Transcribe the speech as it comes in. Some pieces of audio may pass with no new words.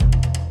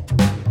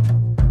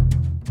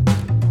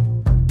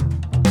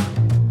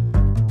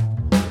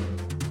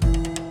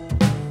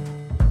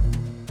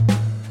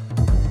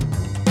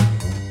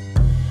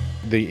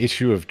the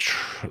issue of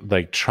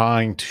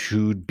trying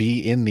to be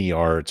in the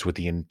arts with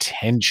the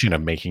intention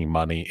of making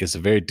money is a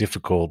very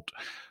difficult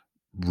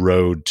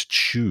road to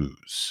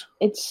choose.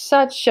 It's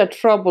such a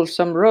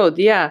troublesome road,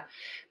 yeah.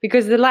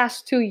 Because the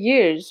last 2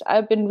 years,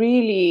 I've been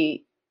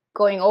really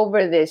going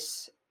over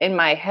this in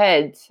my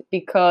head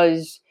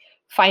because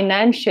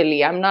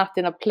financially, I'm not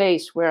in a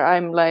place where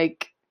I'm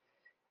like,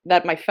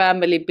 that my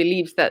family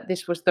believes that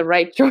this was the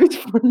right choice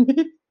for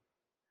me.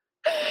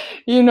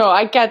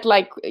 I get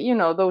like,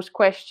 those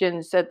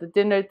questions at the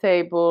dinner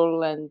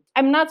table, and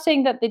I'm not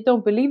saying that they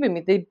don't believe in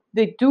me.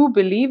 They do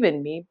believe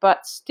in me,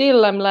 but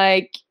still I'm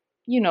like,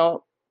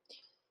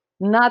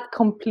 not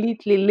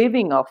completely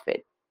living off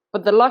it.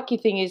 But the lucky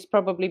thing is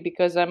probably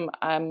because I'm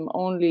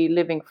only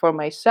living for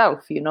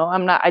myself.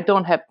 I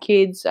don't have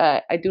kids.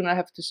 I do not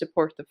have to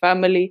support the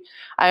family.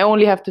 I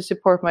only have to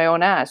support my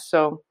own ass.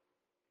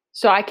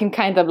 So I can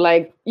kind of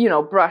like,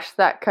 brush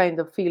that kind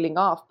of feeling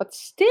off. But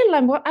still,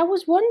 I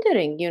was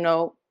wondering,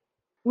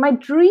 my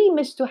dream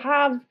is to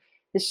have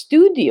the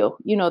studio,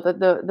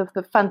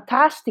 the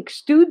fantastic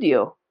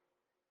studio,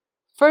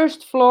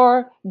 first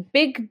floor,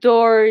 big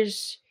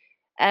doors,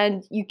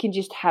 and you can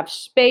just have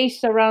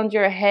space around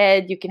your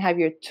head. You can have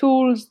your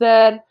tools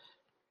there,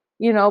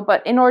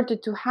 but in order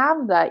to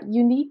have that,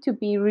 you need to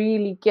be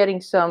really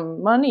getting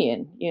some money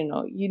in.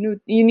 You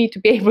need to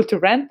be able to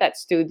rent that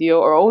studio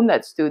or own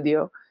that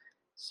studio.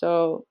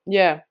 So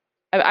yeah,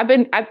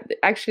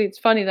 actually, it's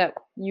funny that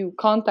you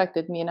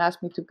contacted me and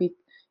asked me to be,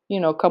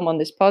 come on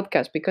this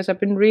podcast, because I've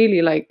been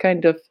really like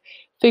kind of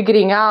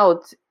figuring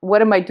out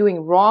what am I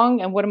doing wrong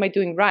and what am I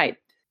doing right.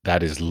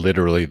 That is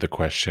literally the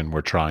question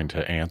we're trying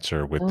to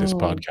answer with this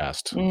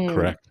podcast.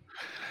 Correct?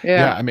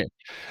 Yeah, Yeah. I mean,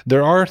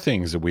 there are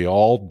things that we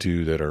all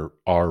do that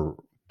are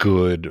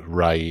good,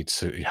 right,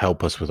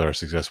 help us with our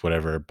success,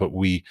 whatever. But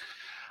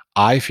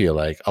I feel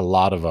like a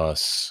lot of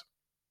us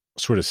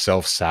sort of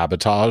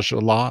self-sabotage a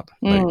lot.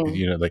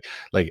 Like,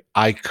 like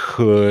I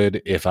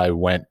could, if I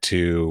went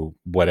to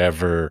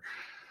whatever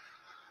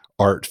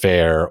art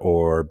fair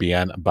or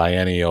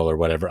biennial or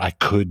whatever, I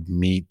could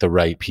meet the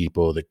right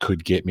people that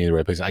could get me the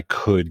right place. I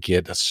could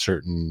get a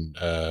certain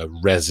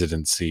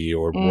residency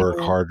or work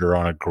harder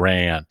on a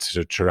grant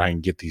to try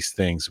and get these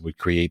things that would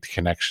create the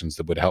connections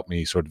that would help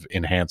me sort of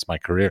enhance my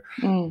career.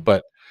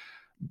 But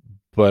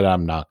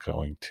I'm not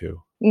going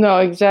to. No,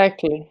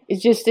 exactly.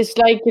 It's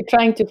like you're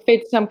trying to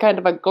fit some kind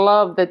of a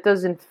glove that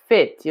doesn't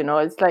fit,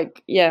 It's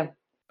like, yeah.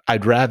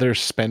 I'd rather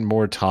spend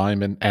more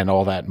time and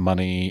all that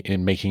money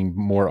in making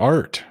more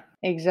art.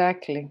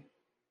 Exactly.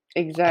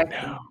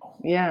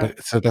 Yeah.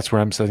 But so that's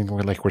where I'm saying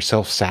we're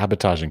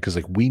self-sabotaging, because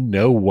like we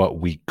know what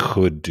we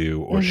could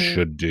do or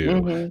should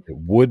do that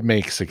would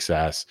make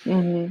success.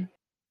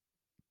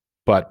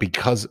 But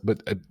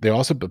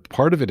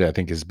part of it, I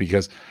think, is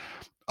because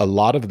a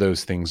lot of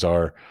those things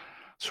are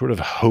sort of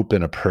hope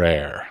and a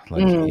prayer.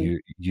 Like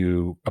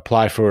you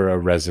apply for a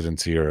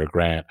residency or a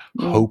grant,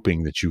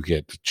 hoping that you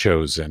get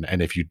chosen.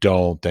 And if you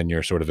don't, then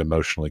you're sort of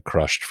emotionally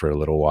crushed for a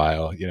little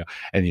while,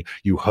 and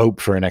you hope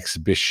for an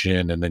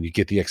exhibition, and then you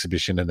get the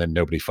exhibition, and then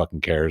nobody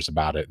fucking cares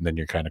about it. And then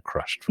you're kind of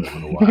crushed for a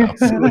little while.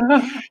 So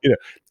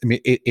I mean,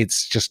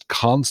 it's just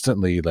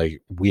constantly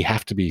like we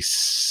have to be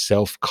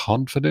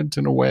self-confident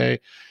in a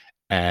way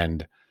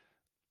and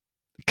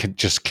can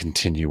just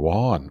continue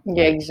on.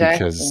 Yeah, exactly.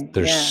 Because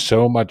there's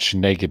so much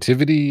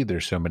negativity,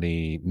 there's so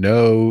many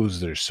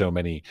no's, there's so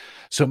many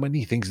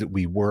things that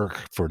we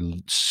work for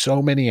so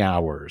many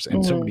hours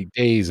and so many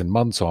days and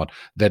months on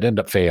that end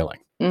up failing.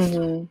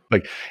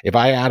 Like if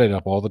I added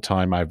up all the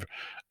time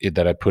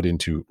that I put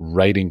into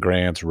writing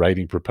grants,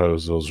 writing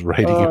proposals,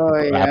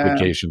 writing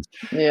applications,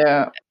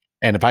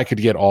 and if I could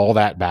get all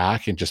that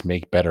back and just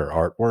make better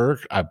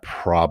artwork, I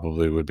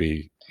probably would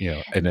be,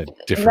 in a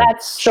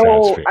different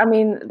stratosphere. I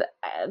mean,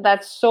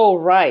 that's so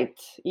right.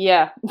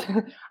 Yeah.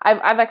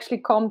 I've actually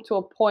come to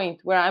a point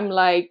where I'm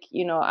like,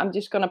 I'm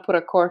just going to put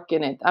a cork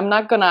in it. I'm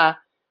going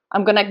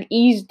to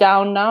ease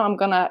down now. I'm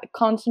going to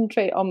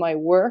concentrate on my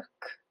work,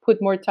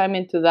 put more time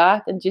into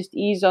that, and just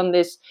ease on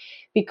this,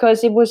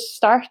 because it was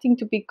starting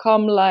to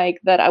become like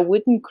that. I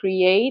wouldn't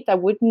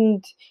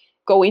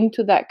go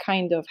into that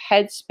kind of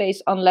headspace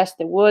unless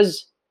there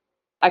was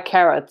a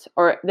carrot,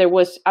 or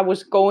I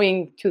was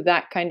going to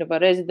that kind of a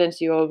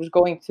residency, or I was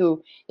going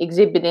to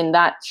exhibit in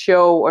that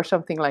show or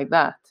something like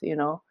that.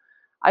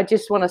 I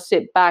just want to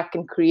sit back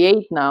and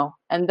create now,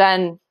 and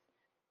then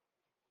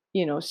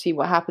see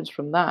what happens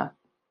from that.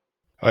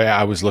 Oh yeah,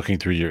 I was looking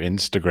through your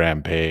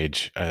Instagram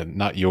page,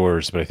 not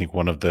yours, but I think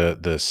one of the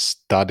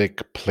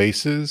Stadik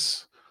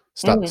places.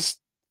 Stadir.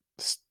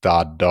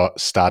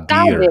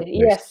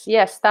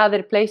 Yes,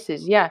 Stadir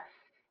places. Yeah.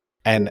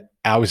 And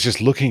I was just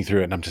looking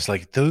through it, and I'm just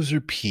like, those are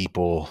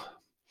people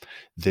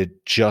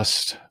that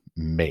just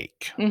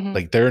make.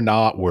 Like, they're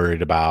not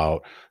worried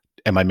about,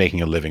 am I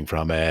making a living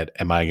from it?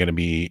 Am I going to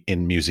be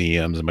in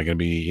museums? Am I going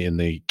to be in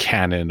the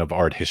canon of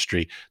art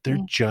history? They're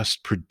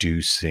just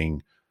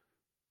producing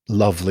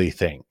lovely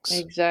things.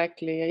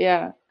 Exactly.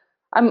 Yeah.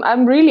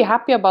 I'm really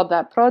happy about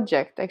that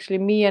project. Actually,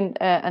 me and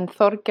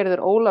Þorgerður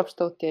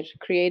Ólafsdóttir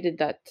created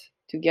that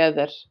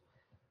together.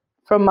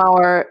 from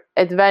our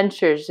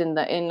adventures in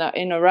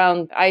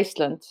around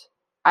Iceland.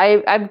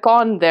 I've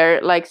gone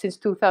there like since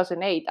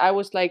 2008. I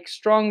was like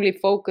strongly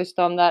focused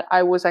on that.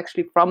 I was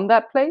actually from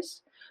that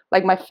place.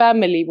 Like my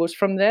family was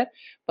from there,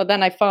 but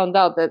then I found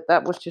out that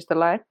that was just a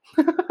lie.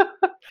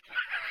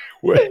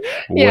 Wait,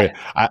 Yeah.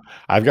 wait.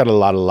 I've got a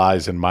lot of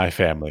lies in my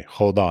family.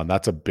 Hold on,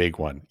 that's a big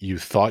one. You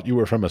thought you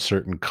were from a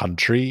certain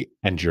country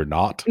and you're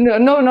not?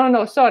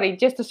 No. Sorry,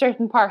 just a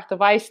certain part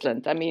of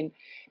Iceland. I mean,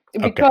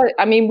 Okay. because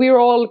I mean we're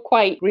all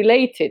quite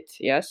related.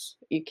 Yes,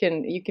 you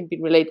can be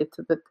related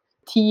to the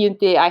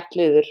tíundi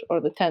ættliður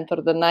or the 10th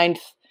or the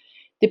 9th,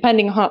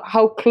 depending on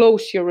how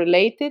close you're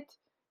related.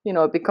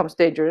 It becomes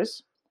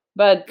dangerous.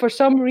 But for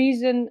some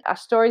reason, a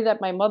story that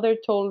my mother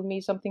told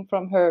me, something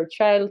from her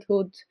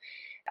childhood,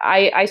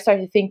 I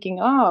started thinking,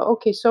 oh,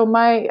 okay, so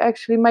my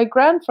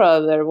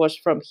grandfather was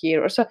from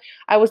here, or so.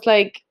 I was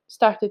like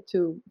started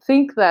to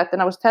think that,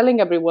 and I was telling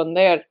everyone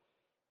there,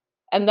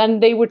 and then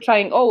they were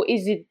trying, oh,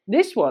 is it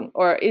this one,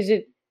 or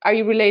are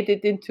you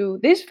related into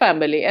this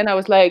family? And I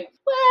was like,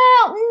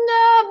 well,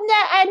 no,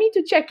 I need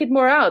to check it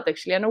more out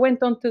actually. And I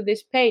went onto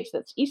this page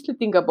that's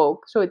Íslendingabók,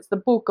 so it's the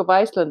book of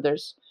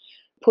Icelanders,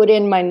 put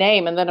in my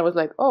name, and then I was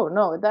like, oh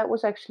no, that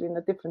was actually in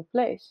a different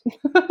place.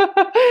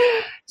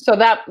 So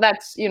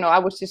that's I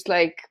was just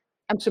like,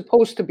 I'm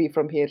supposed to be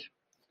from here.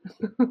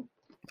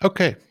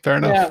 Okay, fair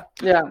enough.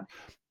 Yeah.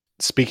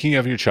 Speaking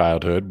of your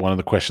childhood, one of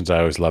the questions I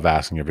always love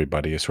asking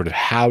everybody is sort of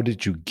how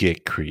did you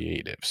get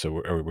creative? So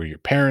were your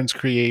parents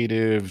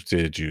creative?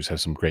 Did you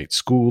have some great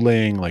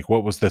schooling? Like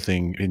what was the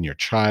thing in your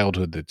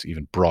childhood that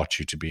even brought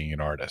you to being an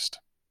artist?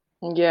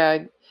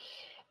 Yeah.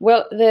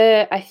 Well,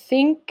 I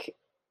think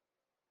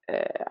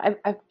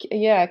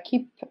I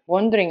keep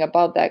wondering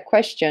about that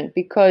question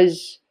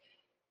because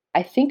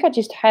I think I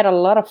just had a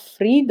lot of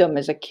freedom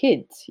as a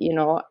kid.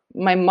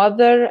 My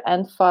mother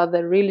and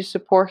father really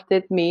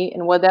supported me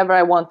in whatever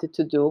I wanted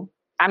to do.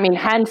 I mean,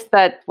 hence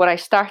that what I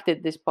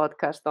started this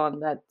podcast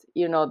on, that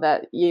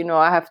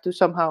I have to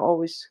somehow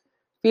always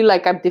feel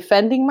like I'm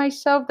defending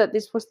myself, that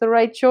this was the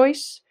right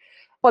choice.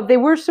 But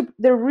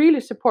they're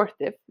really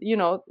supportive,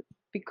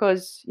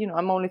 because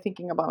I'm only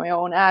thinking about my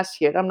own ass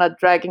here. I'm not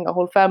dragging a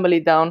whole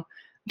family down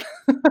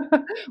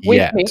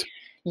with me Yet.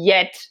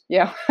 yet.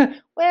 Yeah.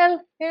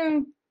 Well,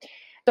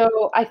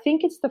 so I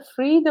think it's the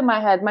freedom I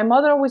had. My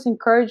mother always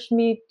encouraged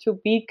me to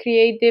be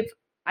creative.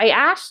 I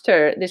asked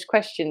her this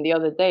question the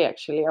other day,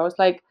 actually. I was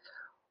like,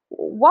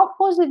 what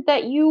was it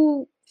that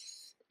you,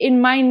 in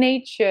my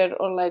nature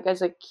or like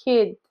as a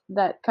kid,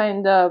 that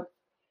kind of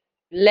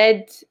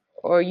led,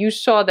 or you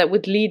saw that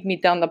would lead me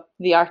down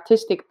the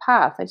artistic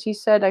path? And she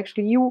said,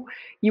 actually,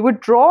 you were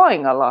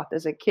drawing a lot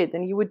as a kid,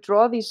 and you would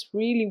draw these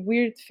really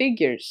weird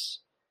figures.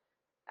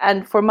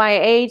 And for my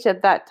age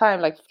at that time,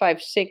 like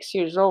 5, 6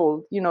 years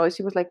old,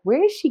 she was like,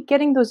 where is she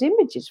getting those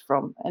images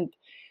from? And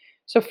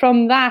so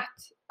from that,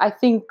 I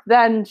think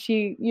then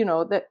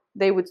that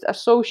they would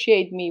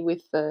associate me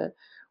with the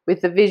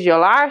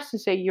visual arts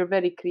and say, you're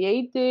very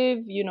creative,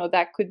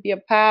 that could be a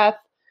path.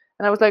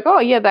 And I was like, oh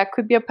yeah, that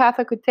could be a path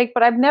I could take.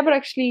 But I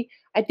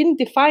didn't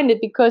define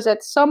it, because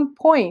at some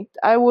point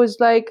I was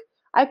like,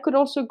 I could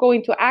also go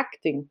into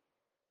acting.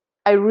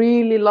 I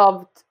really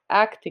loved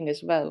acting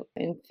as well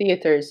in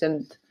theaters.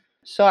 And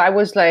so I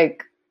was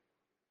like,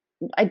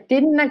 I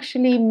didn't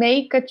actually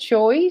make a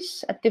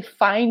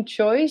defined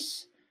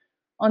choice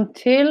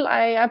until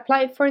I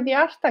applied for the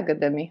Art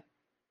Academy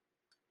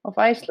of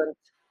Iceland.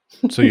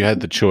 So you had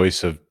the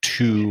choice of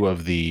two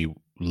of the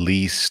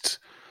least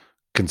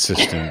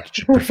consistent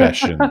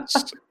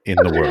professions in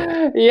the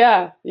world.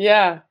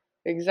 Yeah,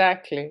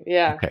 exactly.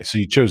 Yeah. Okay, so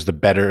you chose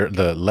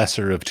the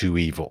lesser of two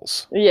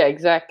evils. Yeah,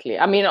 exactly.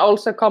 I mean,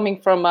 also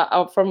coming from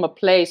a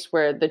place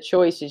where the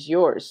choice is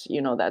yours,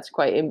 that's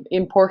quite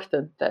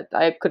important. That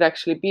I could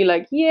actually be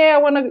like, yeah, I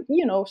want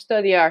to,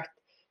 study art.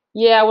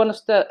 Yeah, I want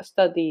to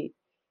study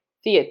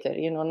theater.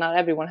 Not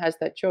everyone has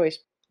that choice.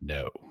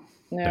 No,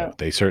 Yeah,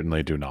 they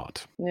certainly do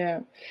not.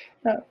 yeah.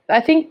 No, I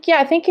think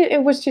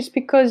it was just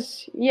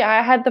because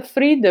I had the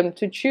freedom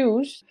to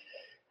choose,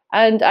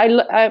 and I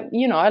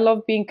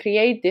love being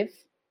creative,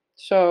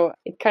 so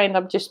it kind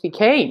of just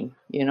became.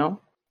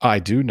 I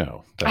do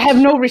know. I have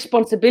no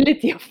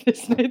responsibility of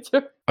this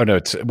nature. Oh no,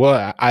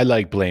 I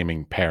like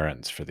blaming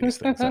parents for these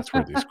things. That's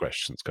where these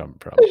questions come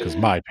from. Because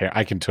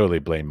I can totally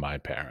blame my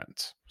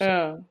parents.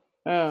 So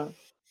Yeah.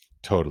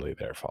 totally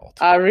their fault.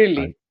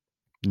 Really?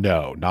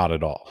 No, not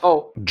at all.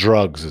 Oh,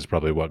 Drugs is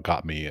probably what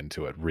got me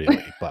into it,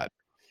 really. But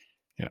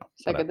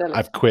whatever. psychedelics.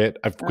 I've quit.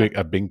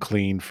 I've been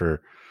clean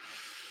for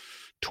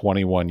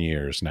 21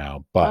 years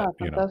now. But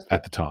Fantastic.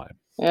 at the time,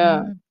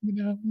 Yeah.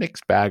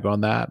 mixed bag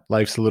on that.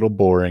 Life's a little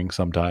boring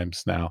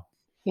sometimes now.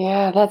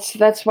 Yeah,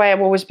 that's why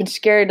I've always been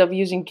scared of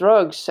using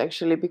drugs,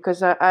 actually,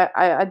 because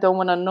I don't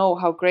want to know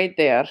how great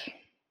they are.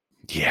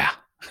 Yeah.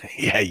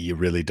 Yeah, you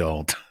really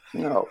don't.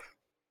 No.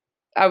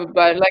 I would be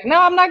like, no,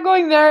 I'm not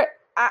going there.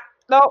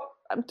 No,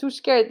 I'm too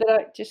scared that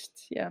I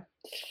just, yeah.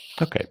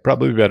 Okay,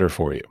 probably better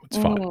for you. It's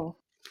fine.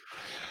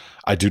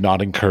 I do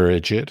not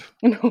encourage it,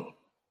 No.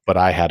 but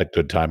I had a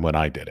good time when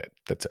I did it.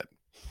 That's it.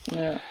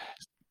 Yeah.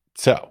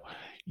 So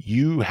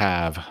you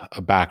have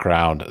a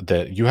background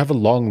that you have a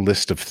long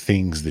list of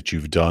things that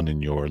you've done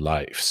in your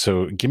life.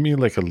 So give me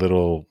like a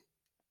little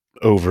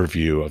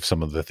overview of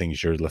some of the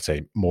things you're, let's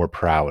say, more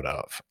proud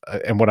of.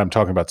 And what I'm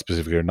talking about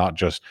specifically are not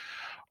just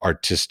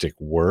artistic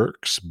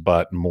works,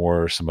 but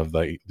more some of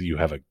the, you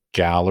have a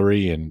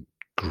gallery in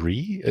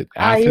Greece, Yeah,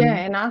 Athens,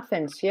 in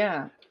Athens,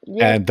 yeah.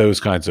 Yeah, and those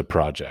kinds of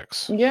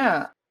projects.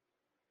 yeah.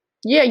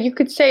 Yeah, you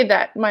could say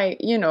that my,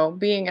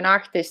 being an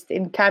artist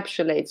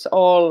encapsulates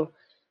all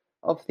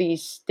of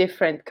these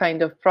different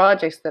kind of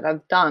projects that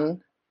I've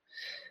done.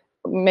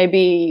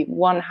 Maybe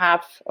one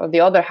half or the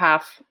other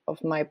half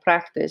of my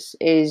practice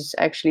is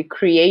actually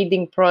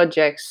creating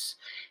projects,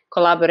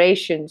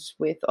 collaborations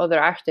with other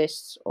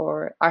artists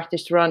or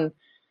artist run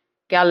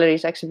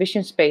galleries,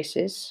 exhibition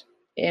spaces,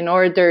 in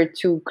order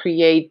to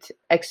create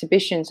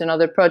exhibitions and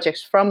other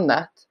projects from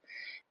that.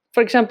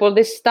 For example,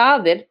 this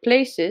Staðir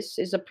Places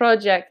is a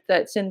project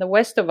that's in the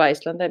west of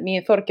Iceland that me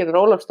and Þorgerður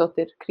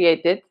Ólafsdóttir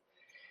created,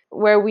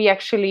 where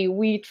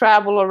we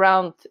travel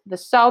around the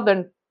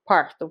southern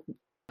part of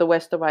the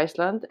west of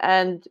Iceland,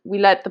 and we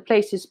let the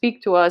places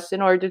speak to us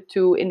in order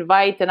to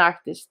invite an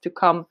artist to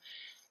come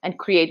and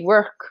create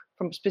work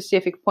from a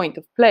specific point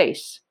of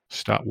place.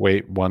 Stop.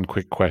 Wait, one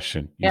quick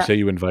question. You Yeah. say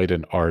you invite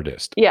an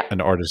artist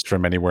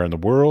from anywhere in the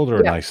world, or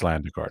an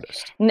Icelandic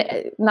artist?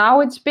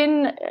 Now it's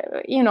been,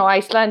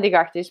 Icelandic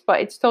artists,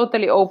 but it's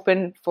totally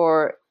open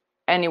for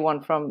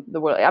anyone from the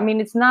world. I mean,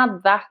 it's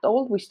not that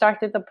old. We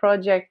started the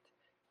project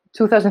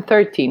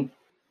 2013.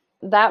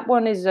 That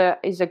one is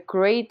a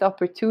great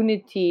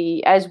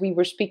opportunity, as we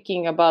were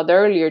speaking about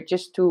earlier,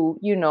 just to,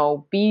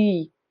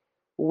 be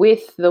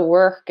with the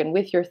work and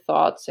with your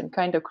thoughts and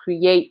kind of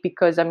create,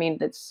 because I mean,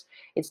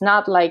 it's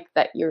not like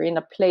that you're in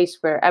a place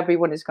where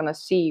everyone is going to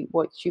see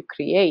what you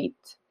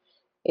create.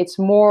 It's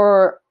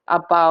more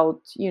about,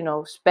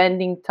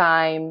 spending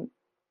time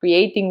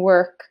creating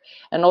work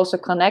and also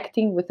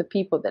connecting with the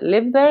people that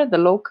live there, the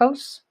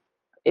locals,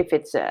 if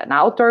it's an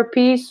outdoor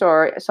piece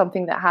or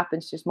something that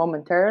happens just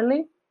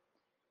momentarily.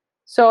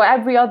 So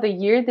every other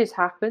year this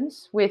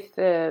happens with,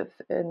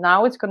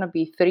 now it's going to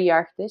be 3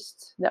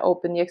 artists that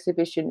open the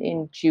exhibition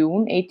in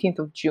June, 18th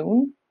of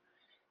June.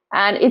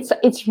 And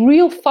it's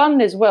real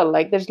fun as well.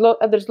 Like there's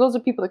lots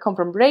of people that come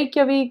from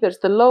Reykjavík. There's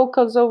the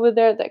locals over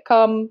there that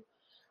come.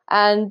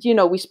 And,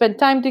 we spend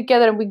time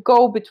together and we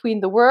go between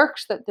the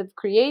works that they've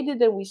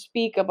created and we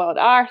speak about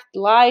art,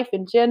 life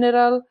in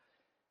general.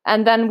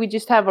 And then we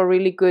just have a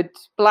really good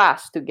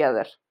blast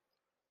together.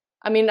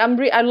 I mean,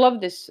 I love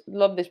this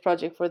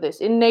project for this,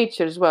 in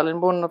nature as well,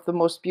 in one of the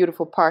most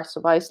beautiful parts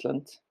of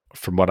Iceland.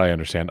 From what I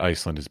understand,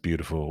 Iceland is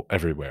beautiful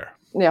everywhere.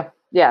 Yeah,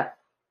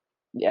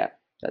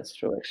 that's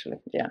true, actually.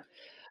 Yeah.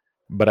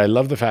 But I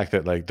love the fact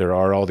that like there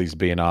are all these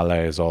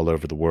biennales all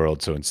over the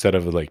world. So instead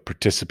of like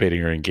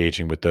participating or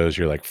engaging with those,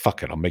 you're like,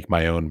 fuck it, I'll make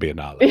my own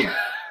biennale.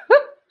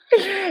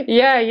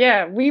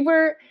 Yeah.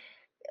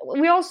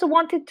 We also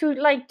wanted to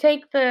like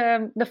take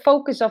the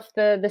focus of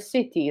the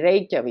city,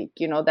 Reykjavík,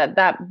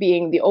 that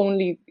being the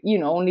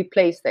only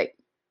place that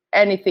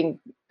anything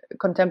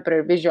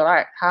contemporary visual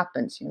art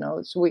happens,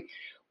 So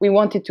we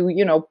wanted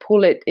to,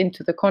 pull it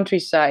into the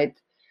countryside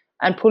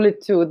and pull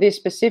it to this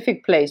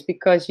specific place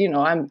because,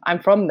 I'm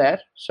from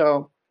there.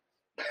 So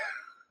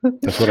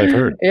that's what I've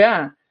heard.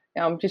 Yeah.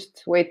 I'm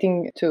just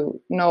waiting to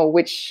know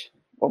which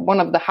one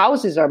of the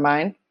houses are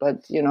mine,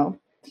 but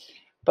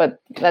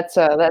but that's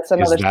another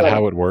story. Is that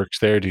how it works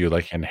there? Do you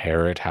like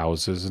inherit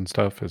houses and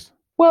stuff?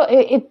 Well,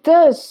 it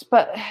does,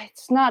 but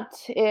it's not.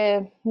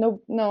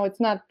 No, it's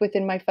not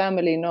within my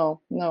family.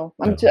 No.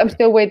 I'm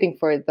still waiting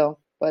for it though.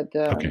 But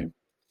okay.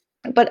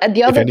 But at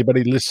the other, if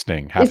anybody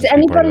listening happens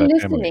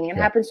and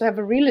happens to have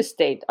a real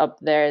estate up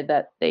there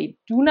that they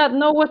do not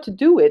know what to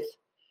do with,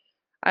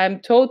 I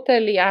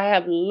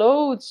have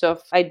loads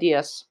of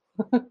ideas.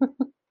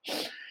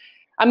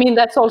 I mean,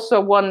 that's also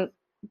one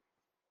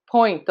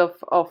point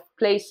of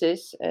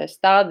places,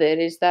 Staðir,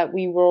 is that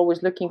we were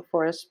always looking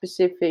for a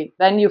specific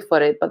venue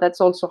for it, but that's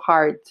also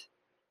hard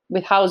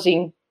with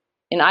housing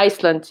in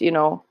Iceland.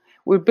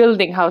 We're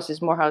building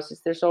more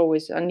houses. There's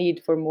always a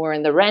need for more,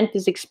 and the rent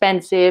is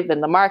expensive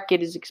and the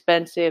market is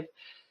expensive.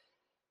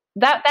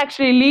 That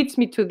actually leads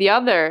me to the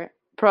other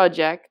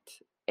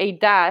project, A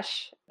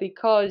Dash,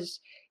 because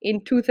in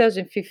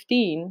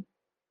 2015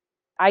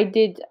 I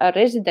did a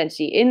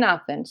residency in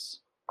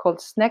Athens called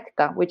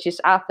Snekta, which is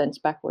Athens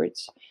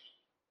backwards,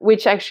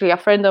 which actually a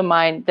friend of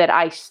mine that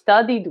I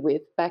studied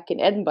with back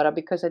in Edinburgh,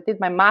 because I did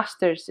my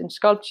master's in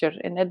sculpture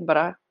in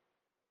Edinburgh,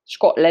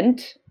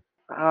 Scotland.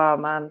 Oh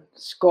man,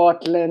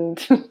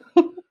 Scotland.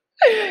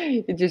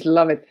 I just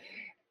love it.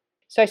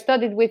 So I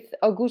studied with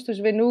Augustus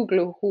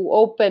Venuglu, who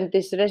opened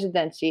this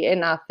residency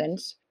in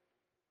Athens.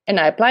 And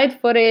I applied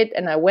for it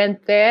and I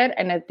went there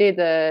and I did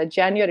a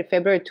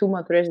January-February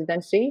 2-month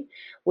residency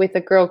with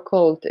a girl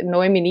called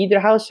Noemi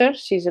Niederhauser.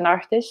 She's an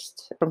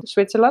artist from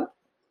Switzerland.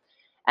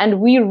 And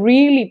we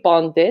really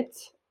bonded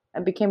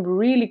and became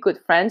really good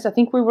friends. I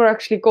think we were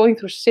actually going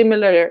through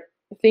similar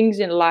things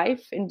in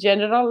life in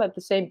general at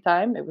the same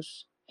time. It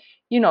was,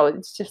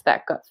 it's just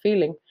that gut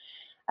feeling.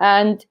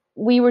 And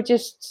we were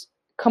just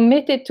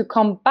committed to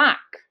come back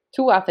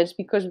to Athens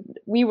because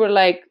we were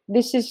like,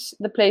 this is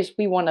the place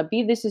we want to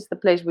be. This is the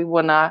place we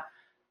want to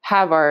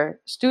have our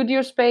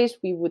studio space.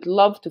 We would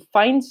love to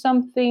find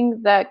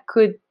something that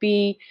could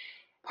be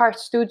part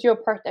studio,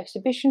 part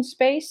exhibition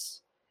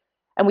space.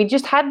 And we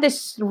just had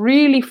this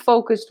really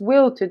focused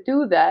will to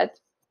do that.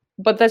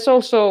 But that's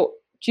also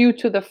due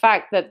to the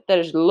fact that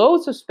there's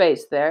loads of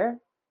space there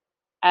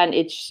and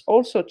it's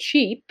also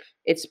cheap.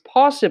 It's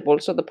possible.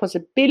 So the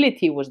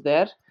possibility was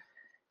there.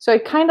 So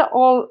it kind of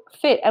all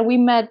fit. And we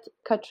met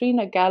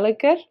Katrina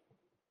Gallagher.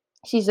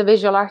 She's a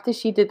visual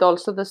artist. She did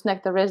also the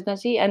Snektar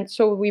residency. And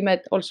so we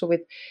met also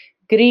with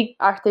Greek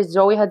artist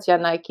Zoe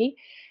Hadzianaki.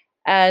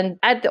 And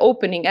at the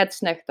opening at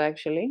Snektar,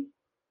 actually,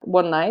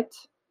 one night.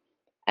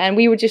 And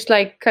we were just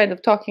like kind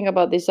of talking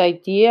about this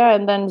idea.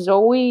 And then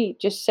Zoe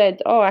just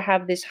said, oh, I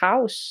have this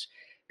house.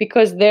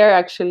 Because they're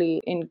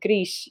actually in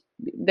Greece,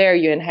 there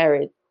you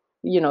inherit.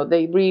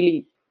 They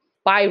really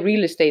buy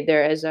real estate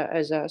there as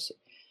a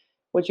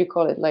what do you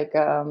call it? Like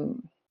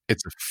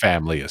it's a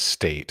family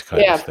estate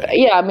kind of thing.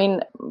 Yeah. I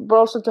mean, but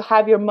also to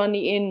have your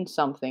money in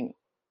something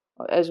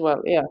as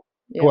well. Yeah.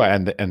 Well,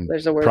 and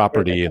there's a word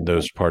property in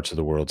those parts of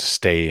the world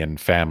stay in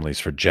families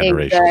for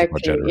generations upon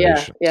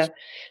generations. Yeah.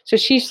 So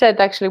she said,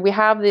 actually, we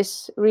have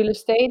this real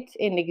estate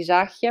in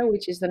Exarchia,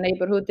 which is the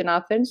neighborhood in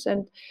Athens.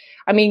 And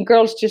I mean,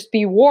 girls, just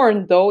be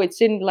warned, though,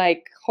 it's in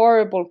like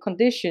horrible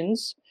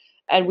conditions.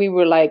 And we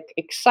were like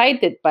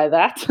excited by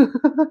that.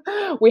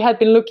 We had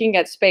been looking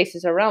at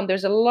spaces around.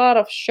 There's a lot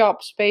of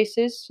shop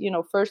spaces,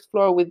 first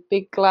floor with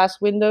big glass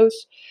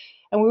windows.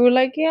 And we were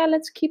like, yeah,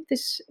 let's keep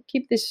this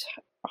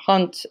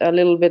hunt a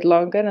little bit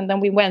longer. And then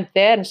we went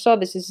there and saw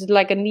this. This is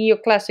like a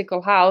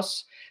neoclassical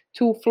house,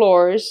 2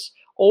 floors,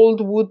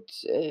 old wood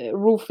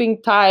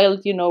roofing,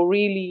 tiled,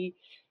 really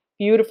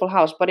beautiful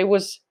house. But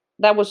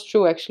that was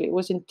true, actually. It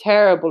was in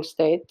terrible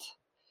state.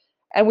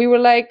 And we were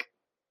like,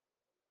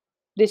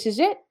 this is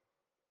it.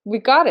 We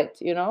got it,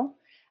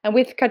 And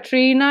with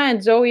Katrina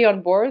and Zoe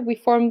on board, we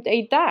formed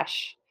a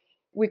dash.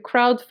 We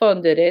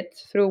crowdfunded it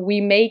through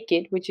We Make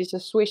It, which is a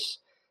Swiss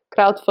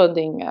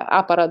crowdfunding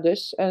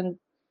apparatus. And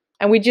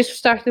we just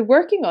started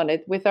working on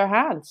it with our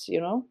hands,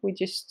 We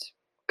just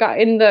got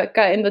in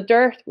the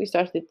dirt. We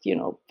started,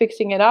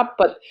 fixing it up,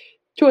 but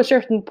to a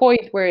certain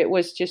point where it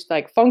was just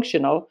like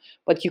functional,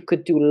 but you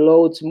could do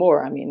loads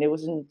more. I mean, it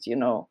wasn't,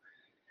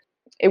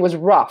 it was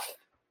rough,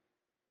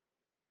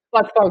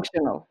 but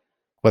functional.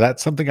 Well,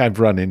 that's something I've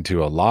run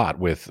into a lot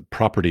with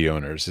property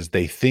owners is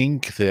they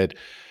think that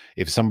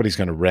if somebody's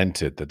going to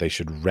rent it, that they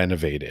should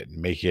renovate it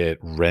and make it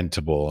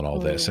rentable and all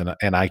this.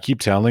 And I keep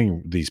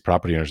telling these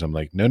property owners, I'm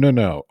like,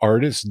 no.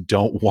 Artists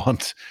don't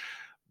want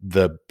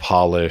the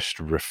polished,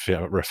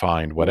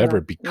 refined,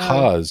 whatever,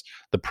 because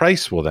the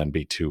price will then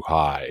be too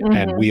high.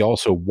 And we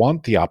also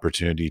want the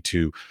opportunity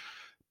to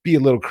be a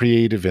little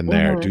creative in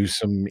there, do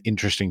some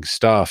interesting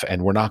stuff.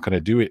 And we're not going to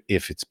do it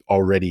if it's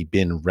already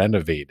been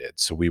renovated.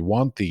 So we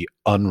want the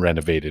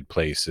unrenovated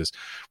places.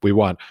 We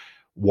want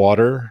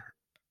water,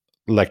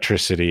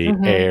 electricity,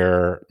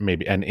 air,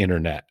 maybe and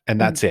internet. And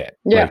that's it.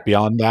 Yeah. Like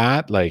beyond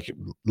that, like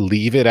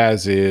leave it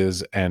as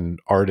is and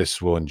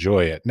artists will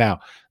enjoy it. Now,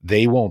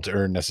 they won't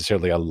earn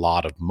necessarily a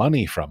lot of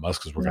money from us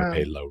because we're going to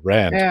pay low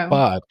rent,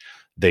 but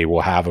they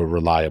will have a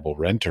reliable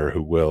renter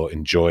who will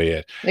enjoy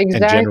it.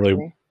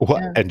 Exactly.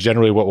 And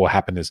generally what will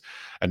happen is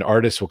an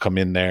artist will come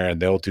in there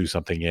and they'll do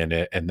something in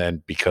it. And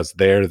then because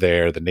they're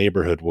there, the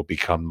neighborhood will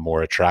become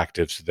more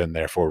attractive. So then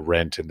therefore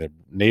rent in the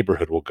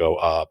neighborhood will go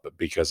up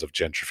because of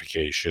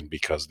gentrification,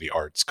 because the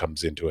arts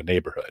comes into a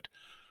neighborhood.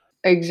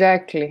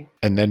 Exactly.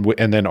 And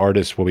then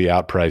artists will be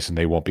outpriced and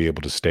they won't be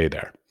able to stay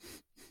there.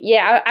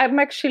 Yeah,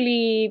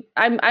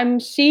 I'm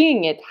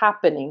seeing it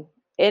happening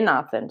in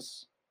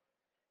Athens.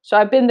 So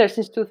I've been there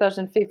since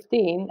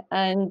 2015,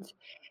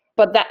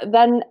 but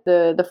then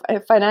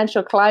the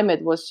financial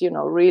climate was,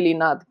 really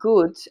not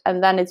good,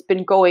 and then it's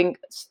been going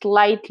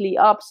slightly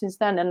up since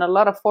then, and a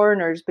lot of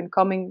foreigners been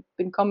coming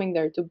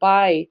there to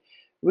buy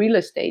real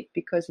estate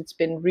because it's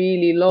been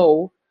really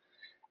low,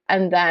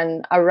 and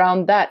then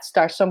around that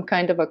starts some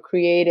kind of a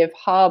creative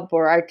hub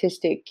or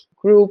artistic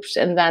groups,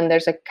 and then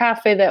there's a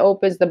cafe that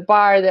opens, the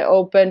bar that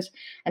opens,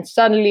 and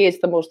suddenly it's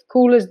the most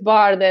coolest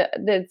bar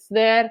that's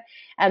there.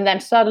 And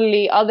then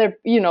suddenly other,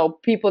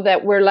 people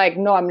that were like,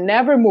 no, I'm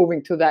never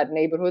moving to that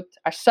neighborhood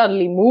are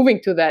suddenly moving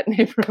to that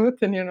neighborhood.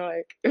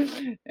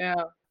 And, yeah.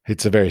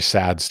 It's a very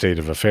sad state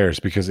of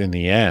affairs because in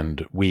the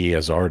end, we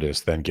as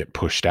artists then get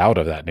pushed out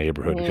of that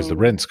neighborhood because the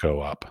rents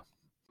go up.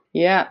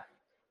 Yeah.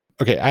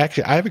 Okay, I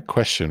have a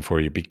question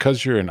for you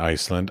because you're in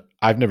Iceland.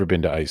 I've never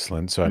been to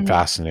Iceland, so I'm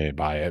fascinated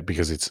by it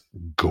because it's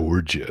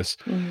gorgeous.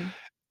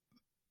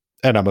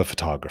 And I'm a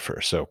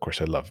photographer, so of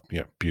course I love,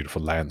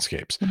 beautiful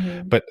landscapes.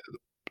 But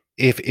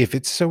if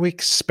it's so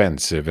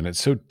expensive and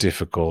it's so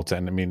difficult,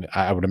 and I mean,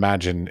 I would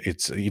imagine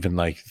it's even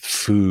like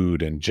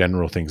food and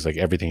general things, like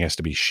everything has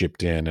to be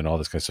shipped in and all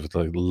this kind of stuff.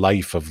 The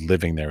life of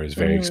living there is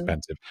very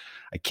expensive.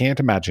 I can't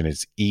imagine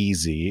it's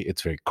easy.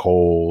 It's very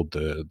cold.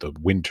 The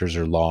winters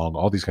are long,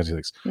 all these kinds of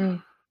things.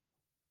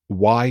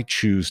 Why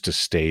choose to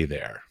stay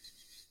there?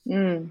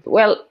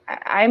 Well,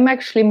 I'm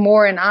actually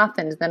more in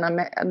Athens than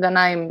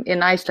I'm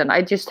in Iceland.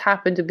 I just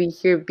happen to be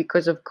here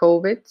because of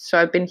COVID, so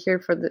I've been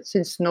here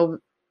since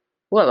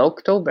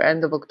October,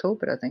 end of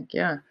October, I think.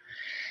 Yeah.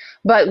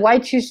 But why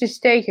choose to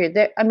stay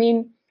here? I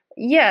mean,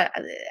 yeah,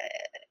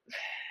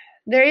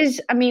 there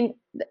is. I mean,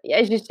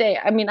 as you say,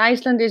 I mean,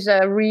 Iceland is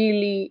a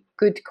really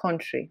good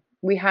country.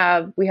 We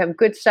have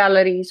good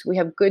salaries, we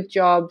have good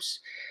jobs,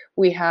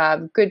 we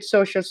have good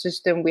social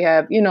system. We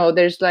have,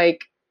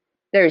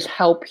 there's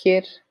help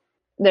here.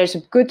 There's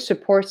a good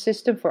support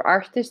system for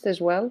artists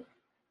as well.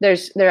 There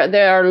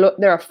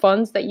are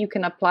funds that you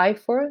can apply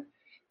for,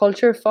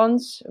 culture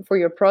funds for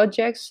your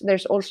projects.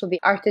 There's also the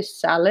artist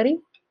salary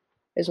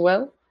as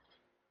well.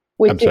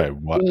 I'm sorry,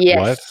 what?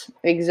 Yes,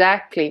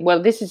 exactly.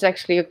 Well, this is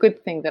actually a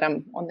good thing that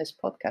I'm on this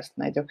podcast,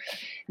 Nigel.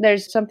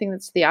 There's something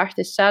that's the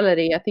artist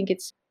salary. I think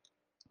it's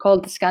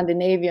called the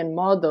Scandinavian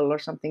model or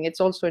something. It's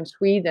also in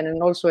Sweden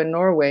and also in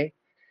Norway.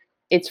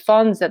 It's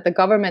funds that the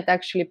government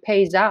actually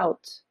pays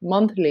out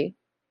monthly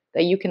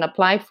that you can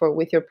apply for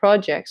with your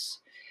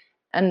projects.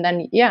 And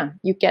then, yeah,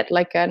 you get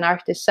like an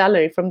artist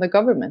salary from the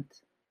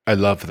government. I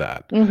love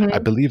that. I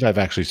Mm-hmm. believe I've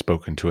actually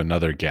spoken to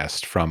another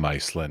guest from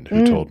Iceland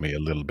who Mm, told me a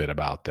little bit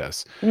about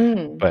this,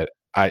 mm. but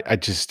I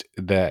just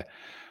that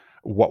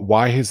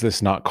why has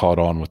this not caught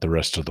on with the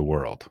rest of the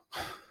world?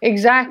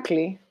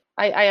 Exactly.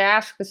 I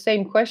ask the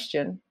same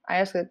question. I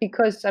ask it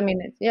because, I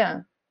mean,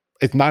 yeah.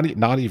 It's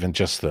not even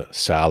just the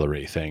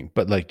salary thing,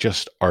 but, like,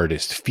 just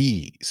artist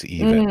fees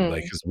even,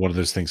 like, Mm, 'cause one of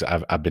those things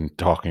I've been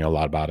talking a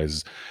lot about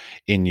is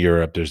in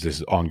Europe, there's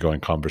this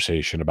ongoing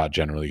conversation about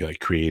generally,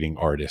 like, creating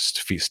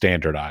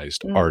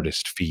standardized mm,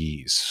 artist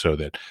fees so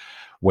that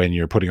when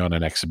you're putting on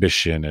an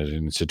exhibition at an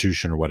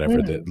institution or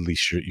whatever, that at mm.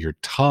 least your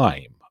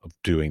time of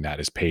doing that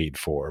is paid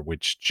for,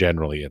 which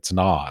generally it's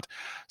not.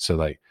 So,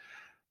 like,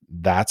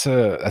 that's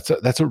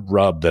a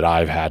rub that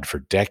I've had for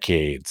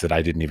decades that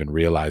I didn't even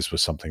realize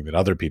was something that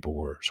other people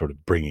were sort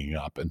of bringing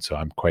up, and so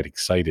I'm quite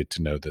excited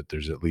to know that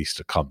there's at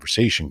least a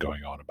conversation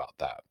going on about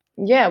that.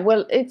 Yeah,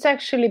 well, it's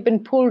actually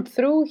been pulled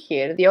through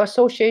here. The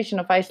Association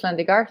of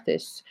Icelandic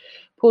Artists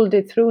pulled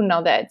it through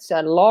now that it's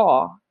a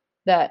law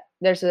that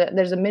there's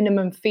a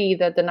minimum fee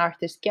that an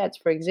artist gets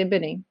for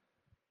exhibiting.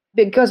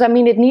 Because I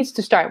mean, it needs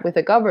to start with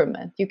the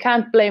government. You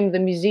can't blame the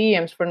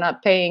museums for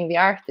not paying the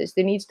artists.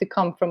 It needs to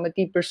come from a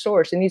deeper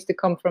source. It needs to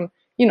come from,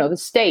 the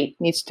state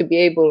needs to be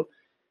able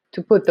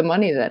to put the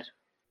money there.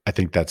 I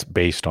think that's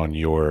based on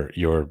your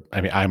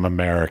I mean, I'm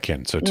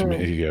American, so to me,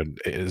 Mm,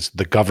 is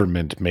the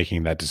government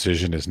making that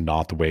decision is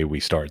not the way we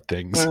start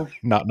things, mm.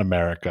 not in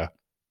America.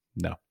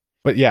 No.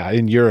 But yeah,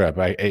 in Europe,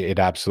 it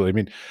absolutely I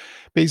mean,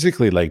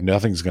 basically, like,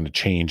 nothing's gonna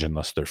change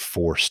unless they're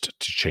forced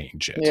to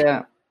change it.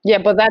 Yeah. Yeah,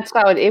 but that's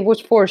how it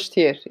was forced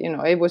here.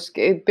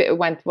 It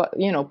went,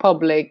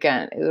 public,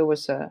 and it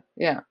was,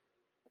 yeah.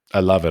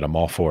 I love it, I'm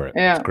all for it. It's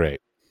Yeah. great.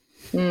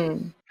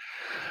 Mm.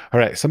 All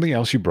right. Something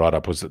else you brought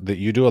up was that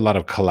you do a lot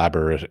of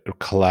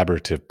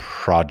collaborative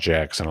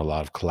projects and a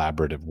lot of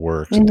collaborative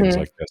works and things Mhm.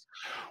 like this.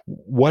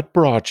 What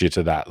brought you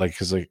to that? Like,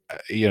 because like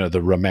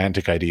the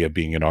romantic idea of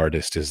being an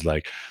artist is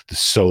like the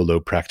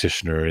solo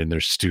practitioner in their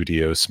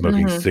studio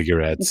smoking Mhm.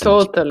 cigarettes and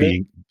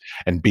Totally.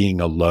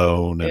 being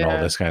alone and all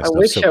Yeah. this kind of I stuff.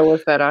 wish So I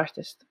was that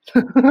artist.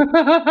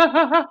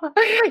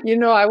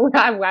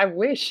 I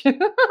wish.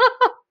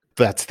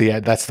 that's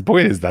the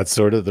point is that's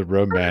sort of the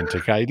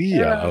romantic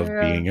idea Yeah, of yeah,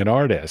 being an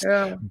artist,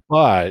 yeah,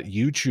 but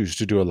you choose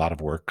to do a lot of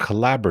work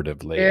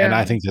collaboratively, and I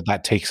yeah. think that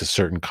that takes a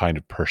certain kind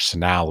of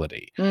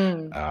personality.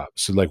 Mm.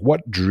 So, like,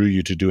 what drew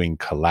you to doing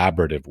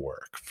collaborative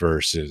work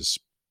versus,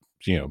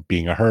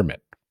 being a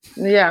hermit?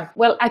 Yeah.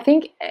 Well, I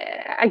think,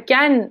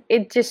 again,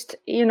 it just,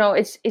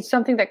 it's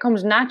something that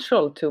comes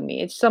natural to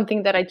me. It's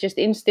something that I just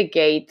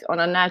instigate on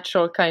a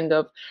natural kind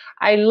of.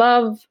 I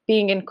love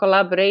being in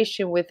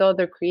collaboration with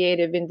other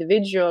creative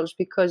individuals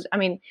because, I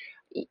mean,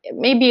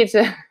 maybe it's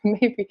a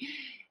maybe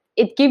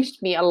it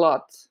gives me a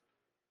lot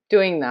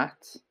doing that.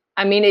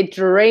 I mean, it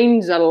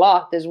drains a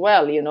lot as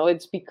well.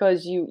 It's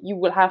because you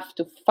will have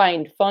to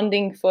find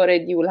funding for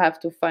it. You will have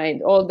to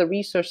find all the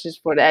resources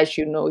for it, as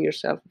you know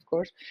yourself, of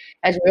course,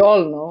 as we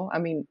all know. I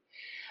mean,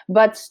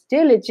 but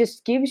still, it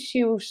just gives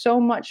you so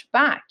much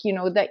back.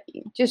 That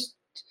just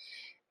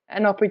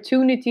an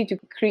opportunity to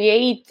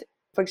create,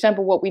 for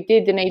example, what we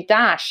did in a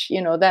dash.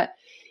 That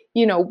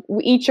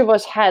each of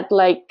us had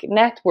like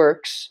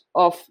networks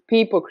of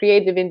people,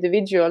 creative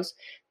individuals,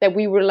 that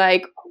we were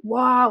like,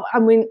 wow, I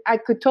mean, I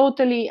could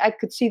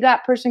see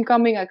that person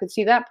coming, I could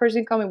see that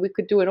person coming, we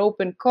could do an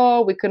open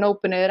call, we can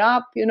open it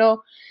up.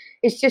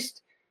 It's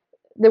just,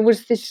 there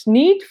was this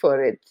need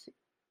for it,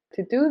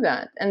 to do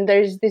that, and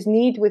there's this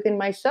need within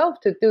myself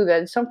to do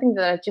that. It's something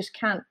that I just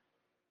can't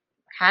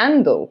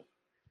handle.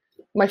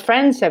 My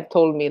friends have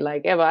told me,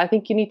 like, Eva, I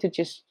think you need to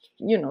just,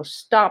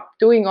 stop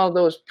doing all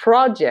those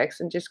projects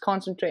and just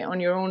concentrate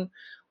on your own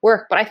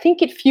work. But I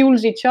think it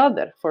fuels each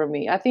other for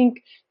me. I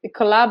think the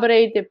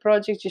collaborative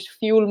projects just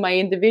fuel my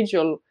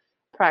individual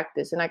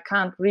practice, and I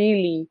can't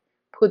really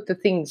put the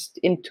things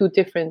in two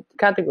different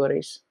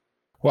categories.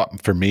 Well,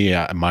 for me,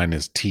 mine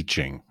is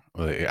teaching.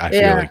 I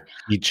feel Yeah. like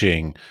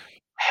teaching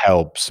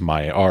helps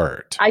my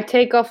art. I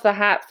take off the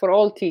hat for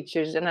all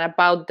teachers and I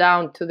bow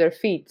down to their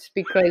feet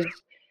because,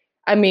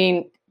 I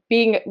mean,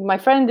 my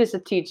friend is a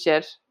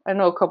teacher. I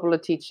know a couple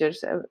of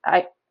teachers.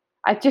 I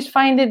just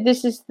find that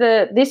this is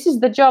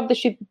the job that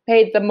should be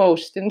paid the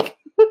most. And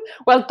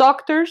well,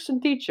 doctors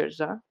and teachers,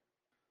 huh?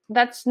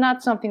 That's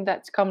not something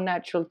that's come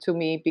natural to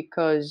me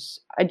because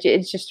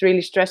it just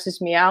really stresses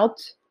me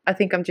out. I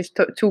think I'm just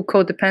too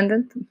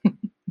codependent.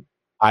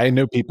 I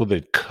know people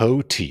that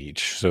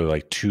co-teach, so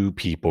like two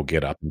people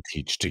get up and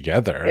teach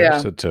together, Yeah,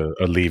 so to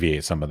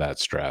alleviate some of that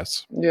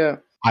stress. yeah,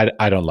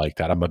 I don't like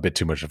that. I'm a bit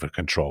too much of a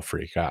control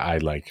freak. I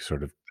like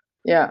sort of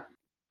yeah.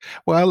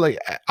 well, like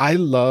I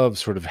love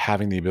sort of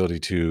having the ability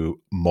to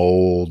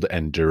mold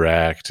and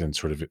direct and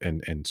sort of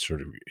and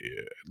sort of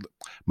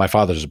my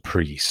father's a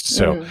priest,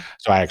 so Mm,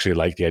 so I actually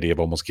like the idea of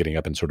almost getting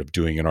up and sort of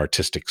doing an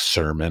artistic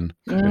sermon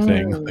kind of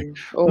thing, like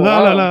Oh la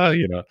la wow. la,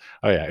 you know.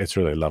 Oh yeah, it's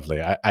really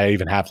lovely. I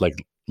even have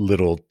like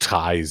little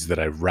ties that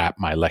I wrap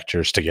my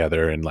lectures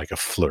together in like a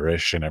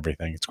flourish and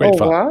everything. It's great Oh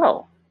fun.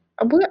 wow.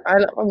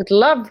 I would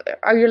love.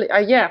 I really.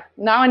 Yeah.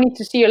 Now I need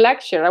to see your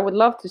lecture. I would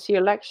love to see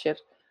your lecture.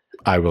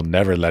 I will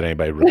never let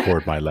anybody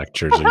record my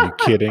lectures. Are you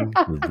kidding?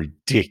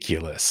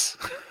 Ridiculous.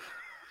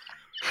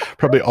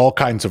 Probably all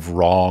kinds of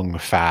wrong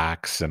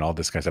facts and all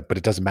this kind of stuff, but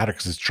it doesn't matter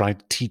because it's trying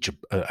to teach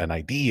an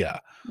idea.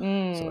 So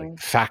like Mm,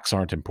 facts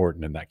aren't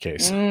important in that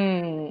case.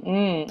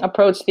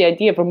 Approach the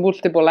idea from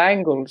multiple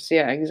angles.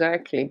 Yeah,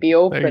 exactly. Be There you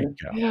open.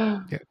 go. Yeah.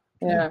 Yeah.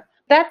 Yeah. Yeah.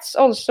 That's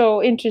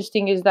also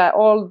interesting. Is that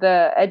all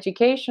the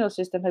educational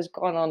system has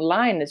gone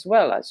online as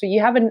well? So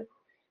you haven't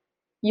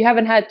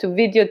had to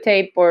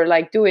videotape or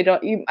like do it.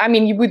 I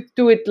mean, you would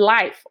do it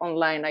live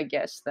online, I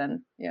guess.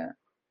 Then, yeah.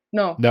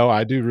 No. No,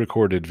 I do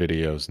recorded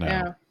videos now,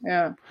 Yeah.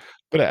 Yeah.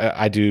 but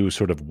I do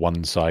sort of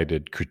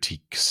one-sided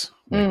critiques.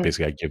 Like Mm,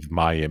 basically, I give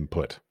my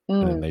input,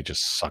 and then mm, they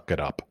just suck it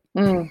up.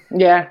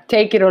 yeah.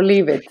 Take it or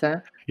leave it. Huh?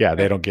 Yeah, Yeah.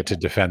 they don't get to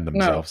defend No.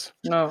 themselves.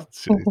 No.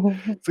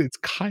 It's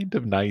kind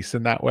of nice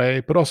in that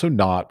way, but also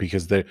not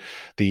because the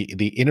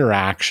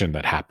interaction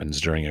that happens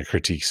during a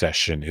critique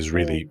session is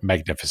really Mm,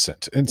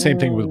 magnificent. And same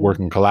thing with mm,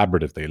 working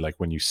collaboratively. Like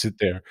when you sit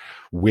there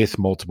with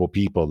multiple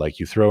people, like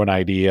you throw an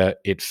idea,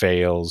 it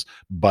fails,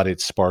 but it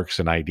sparks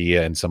an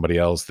idea in somebody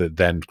else that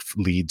then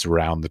leads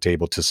around the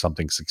table to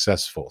something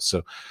successful. So,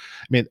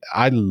 I mean,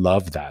 I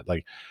love that.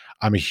 Like,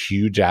 I'm a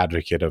huge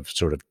advocate of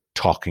sort of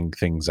talking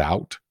things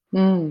out.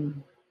 mm.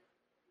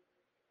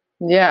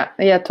 Yeah,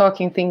 yeah,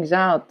 talking things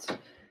out.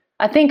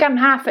 I think I'm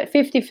half at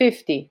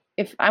 50-50.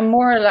 If I'm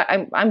more like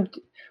I'm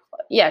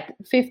yeah,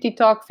 50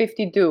 talk,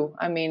 50 do.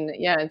 I mean,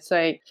 yeah, it's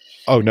like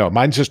Oh no,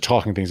 mine's just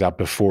talking things out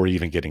before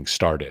even getting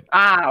started.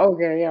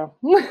 okay, yeah.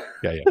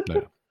 Yeah, yeah,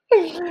 no,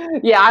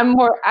 Yeah, I'm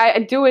more I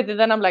do it and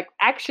then I'm like,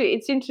 actually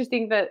it's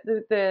interesting that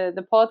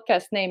the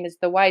podcast name is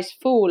The Wise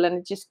Fool and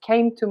it just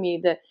came to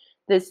me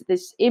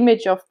this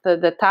image of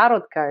the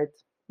tarot card.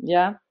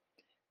 Yeah.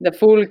 The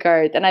Fool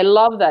card. And I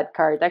love that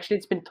card. Actually,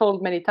 it's been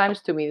told many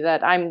times to me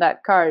that I'm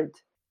that card.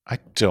 I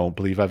don't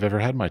believe I've ever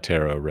had my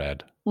tarot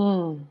read.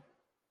 Mm.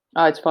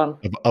 Oh, it's fun.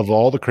 Of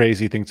all the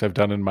crazy things I've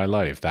done in my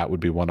life, that would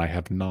be one I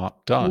have not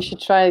You done.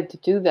 should try to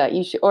do that.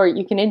 You should, or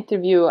you can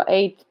interview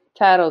a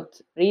tarot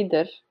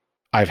reader.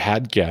 I've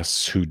had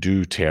guests who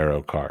do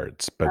tarot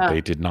cards, but they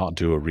Ah, did not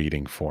do a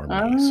reading for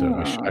me, so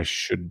I ah,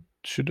 should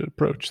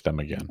approach them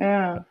again.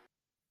 yeah.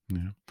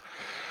 Yeah.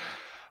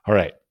 All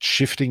right,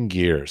 shifting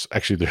gears.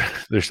 Actually,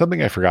 there's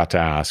something I forgot to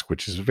ask,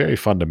 which is very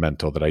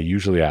fundamental that I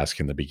usually ask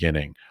in the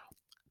beginning.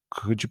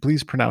 Could you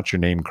please pronounce your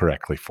name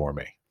correctly for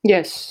me?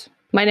 Yes.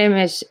 My name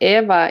is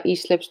Eva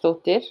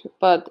Isleifsdóttir,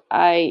 but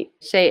I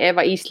say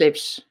Eva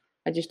Isleifs.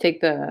 I just take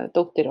the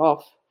dóttir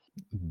off.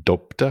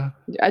 Dopta?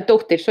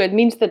 Dóttir, so it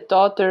means the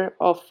daughter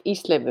of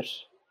Isleifur.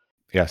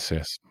 Yes,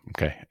 yes.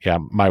 Okay. Yeah,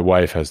 my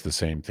wife has the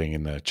same thing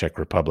in the Czech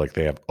Republic.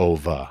 They have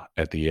ova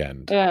at the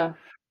end, Yeah.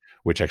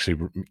 which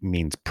actually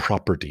means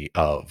property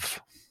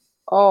of.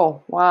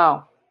 Oh,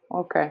 wow.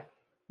 Okay.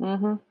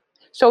 Mm-hmm.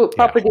 So Yeah,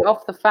 property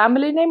of the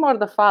family name or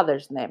the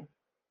father's name?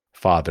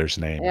 father's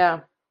name. Yeah.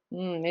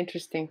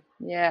 Interesting.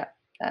 Yeah.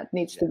 That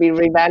needs to be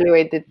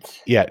reevaluated.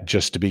 Yeah,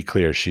 just to be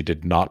clear, she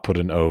did not put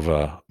an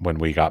ova when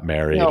we got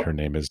married. No, Her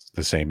name is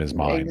the same as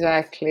mine.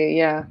 exactly.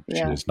 Yeah. She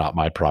Yeah. is not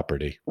my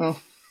property. Mm.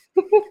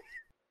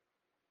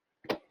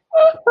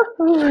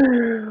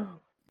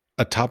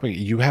 A topic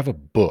you have a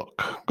book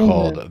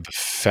called Mhm. The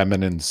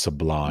Feminine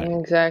Sublime.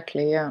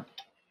 Exactly. Yeah.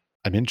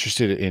 I'm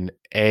interested in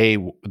A,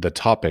 the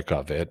topic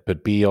of it,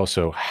 but B,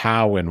 also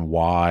how and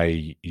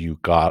why you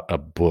got a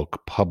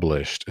book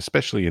published,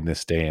 especially in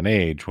this day and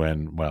age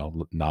when,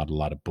 well, not a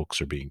lot of books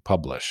are being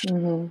published.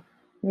 Hmm.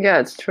 Yeah,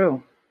 it's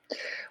true.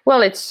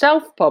 Well, it's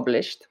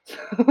self-published.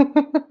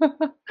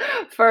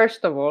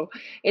 First of all,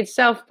 it's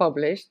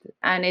self-published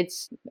and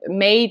it's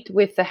made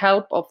with the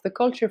help of the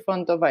Culture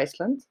Fund of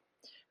Iceland,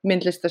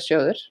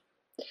 Myndlistarsjóður.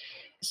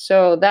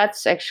 So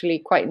that's actually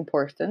quite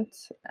important.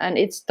 And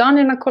it's done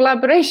in a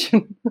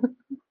collaboration.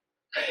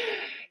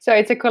 So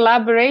it's a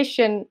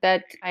collaboration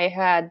that I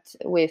had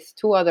with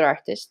two other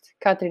artists,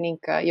 Katrín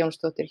Inga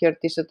Jónsdóttir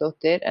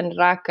Hjördísardóttir and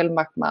Rakel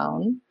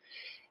McMahon.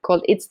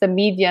 called It's the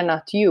Media,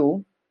 Not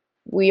You.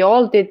 We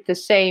all did the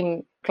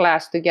same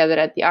class together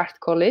at the Art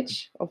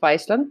College of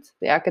Iceland,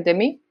 the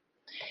academy.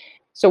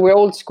 So we're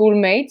old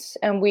schoolmates,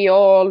 and we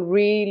all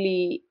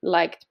really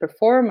liked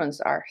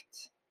performance art,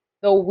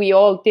 though we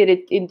all did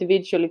it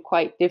individually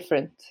quite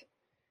different.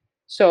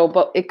 So,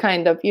 but it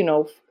kind of,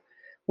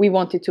 we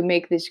wanted to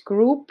make this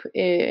group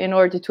in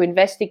order to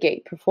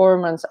investigate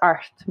performance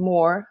art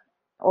more.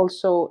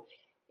 Also,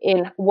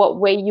 in what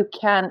way you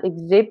can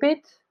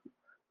exhibit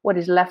what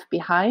is left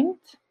behind.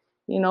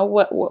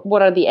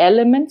 What are the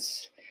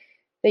elements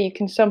that you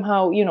can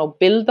somehow,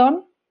 build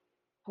on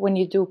when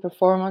you do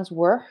performance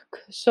work.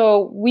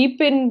 So we've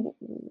been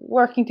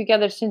working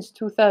together since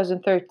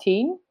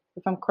 2013,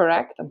 if I'm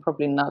correct. I'm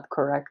probably not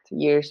correct.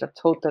 Years are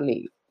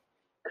totally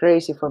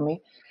crazy for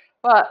me.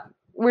 But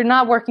we're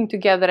not working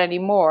together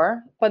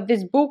anymore. But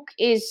this book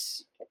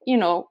is,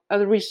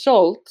 a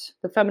result,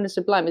 The Feminine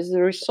Sublime is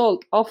the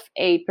result of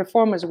a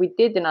performance we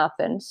did in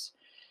Athens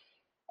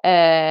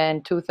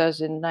in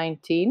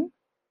 2019,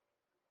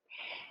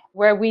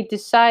 where we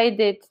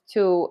decided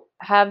to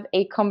have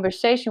a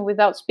conversation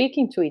without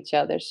speaking to each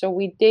other. So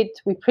we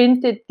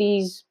printed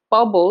these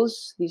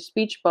bubbles, these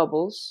speech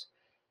bubbles,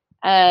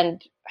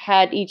 and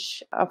had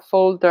each a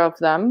folder of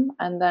them.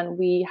 And then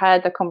we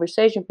had a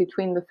conversation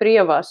between the three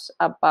of us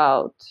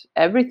about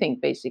everything,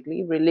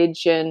 basically,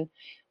 religion,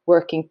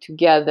 working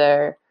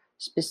together,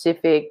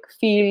 specific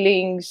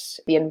feelings,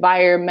 the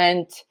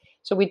environment.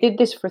 So we did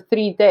this for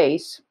 3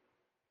 days,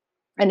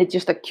 and it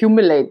just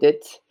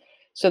accumulated.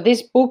 So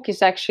this book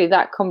is actually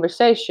that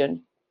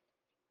conversation.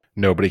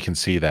 Nobody can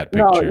see that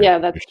picture. No, yeah,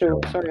 that's true.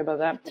 Sorry about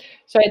that.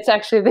 So it's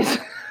actually this.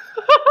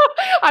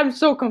 I'm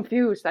so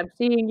confused. I'm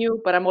seeing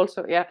you, but I'm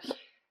also, yeah.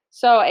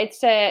 So it's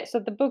so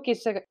the book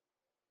is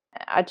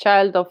a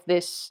child of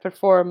this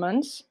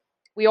performance.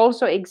 We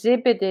also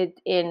exhibited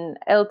in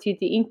LTD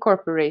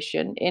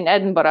Incorporation in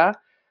Edinburgh,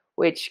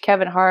 which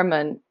Kevin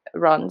Harmon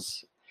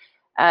runs.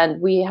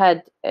 And we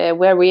had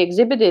where we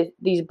exhibited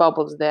these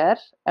bubbles there.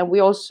 And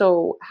we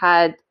also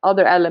had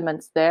other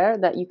elements there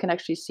that you can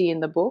actually see in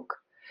the book.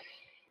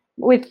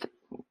 With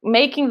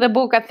making the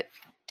book,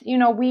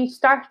 we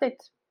started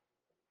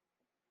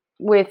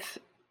with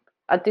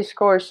a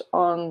discourse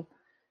on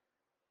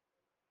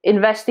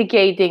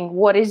investigating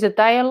what is a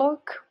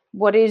dialogue,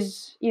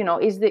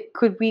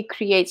 could we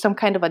create some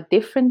kind of a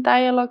different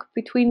dialogue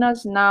between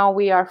us? Now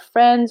we are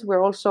friends,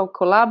 we're also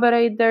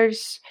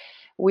collaborators,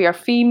 we are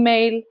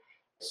female.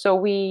 So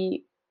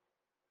we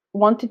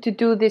wanted to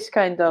do this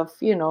kind of,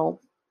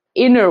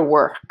 inner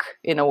work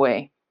in a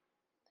way,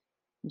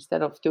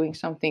 instead of doing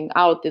something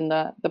out in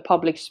the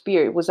public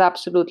sphere. It was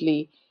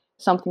absolutely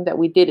something that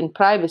we did in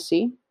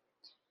privacy.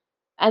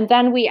 And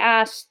then we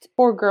asked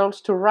 4 girls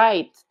to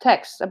write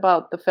texts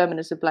about the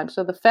Feminine Sublime.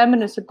 So the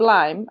Feminine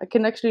Sublime, I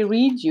can actually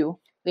read you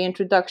the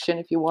introduction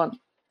if you want.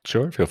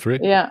 Sure, feel free.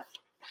 Yeah.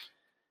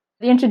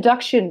 The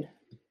introduction,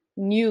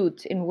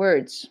 nude in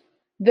words.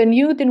 The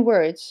nude in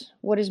words,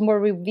 what is more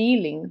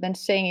revealing than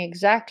saying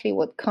exactly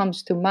what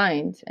comes to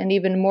mind, and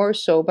even more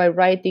so by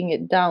writing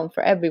it down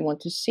for everyone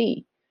to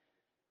see.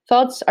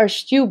 Thoughts are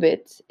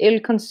stupid,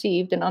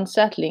 ill-conceived, and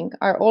unsettling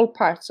are all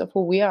parts of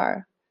who we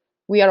are.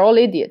 We are all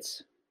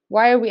idiots.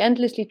 Why are we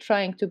endlessly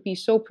trying to be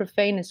so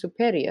profane and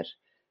superior?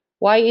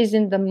 Why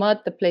isn't the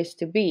mud the place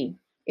to be?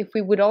 If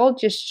we would all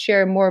just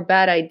share more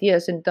bad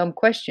ideas and dumb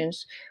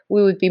questions,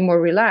 we would be more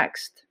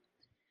relaxed.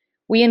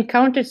 We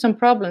encountered some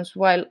problems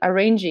while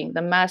arranging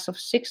the mass of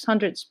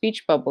 600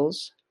 speech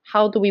bubbles.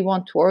 How do we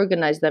want to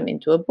organize them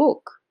into a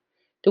book?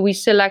 Do we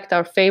select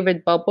our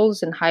favorite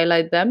bubbles and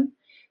highlight them?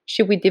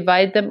 Should we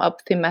divide them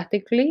up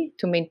thematically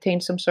to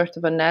maintain some sort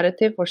of a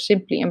narrative, or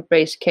simply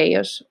embrace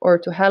chaos, or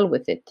to hell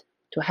with it?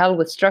 To hell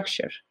with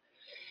structure.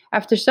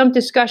 After some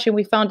discussion,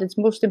 we found it's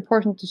most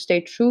important to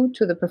stay true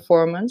to the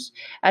performance,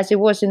 as it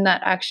was in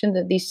that action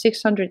that these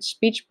 600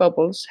 speech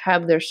bubbles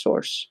have their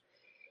source.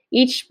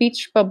 Each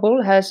speech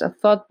bubble has a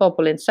thought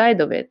bubble inside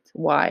of it.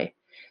 Why?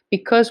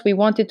 Because we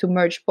wanted to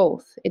merge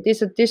both. It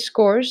is a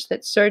discourse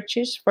that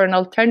searches for an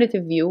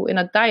alternative view in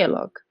a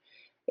dialogue,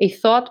 a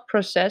thought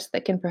process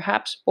that can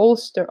perhaps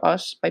bolster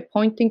us by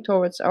pointing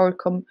towards our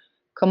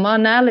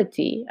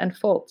commonality and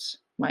faults.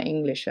 My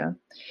English,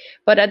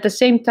 but at the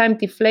same time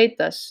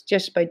deflate us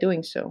just by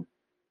doing so.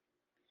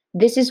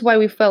 This is why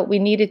we felt we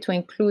needed to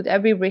include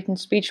every written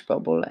speech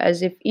bubble,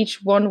 as if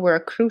each one were a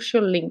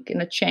crucial link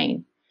in a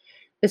chain.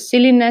 The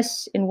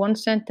silliness in one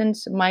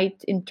sentence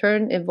might in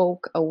turn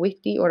evoke a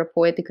witty or a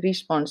poetic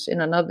response in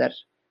another.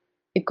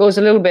 It goes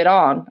a little bit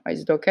on.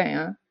 Is it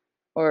okay,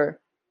 or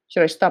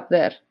should I stop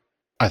there?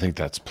 I think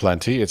that's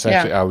plenty. It's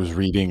actually, I was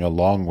reading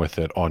along with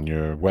it on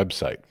your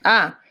website.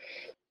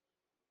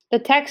 The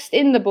text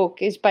in the book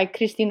is by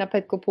Kristína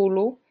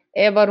Petkopoulou,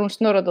 Eva Rún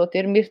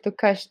Snorradóttir, Myrto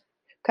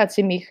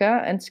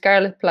Katsimicha, and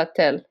Scarlett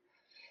Plattel.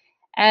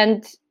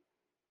 And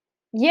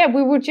yeah,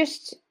 we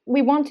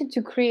wanted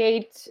to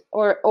create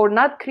or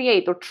not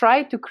create, or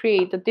try to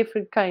create a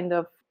different kind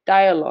of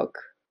dialogue.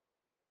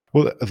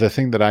 Well, the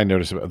thing that I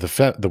noticed about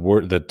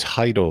the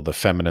title, The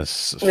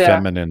Feminist Yeah,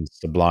 Feminine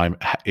Sublime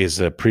is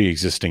a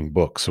pre-existing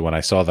book. So when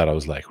I saw that, I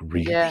was like,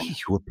 "Really? yeah, You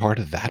were part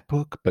of that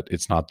book?" But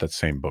it's not that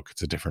same book.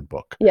 It's a different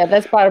book. yeah.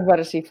 That's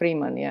Barbara C.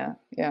 Freeman. Yeah,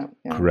 yeah,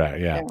 yeah, Correct,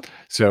 yeah. yeah.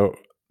 So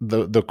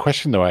the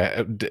question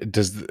though,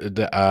 does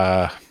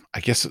I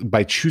guess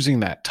by choosing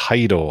that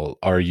title,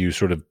 are you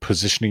sort of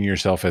positioning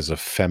yourself as a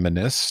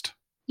feminist?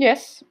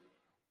 Yes,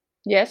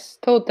 yes,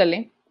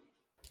 totally.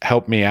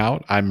 Help me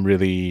out. I'm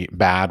really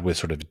bad with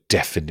sort of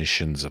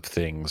definitions of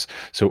things.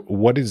 So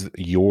what is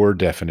your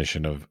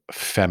definition of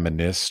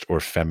feminist or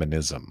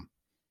feminism?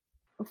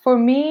 For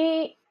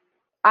me,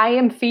 I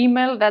am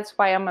female. That's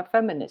why I'm a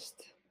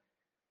feminist.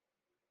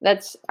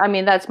 I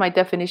mean, that's my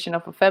definition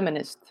of a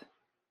feminist.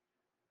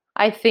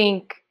 I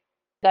think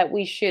that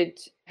we should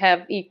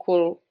have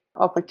equal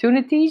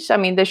opportunities. I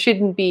mean, there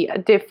shouldn't be a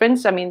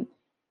difference. I mean,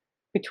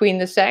 between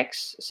the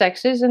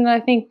sexes, and I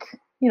think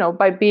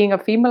by being a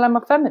female, I'm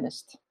a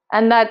feminist.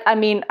 And that, I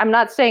mean, I'm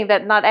not saying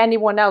that not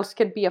anyone else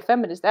can be a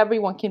feminist.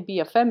 Everyone can be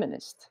a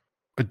feminist.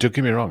 But don't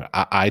get me wrong.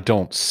 I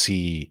don't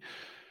see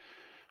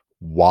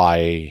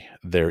why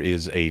there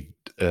is a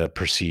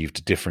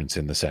perceived difference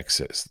in the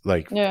sexes.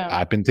 Like Yeah.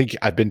 I've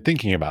been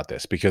thinking about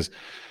this because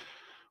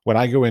when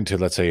I go into,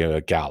 let's say,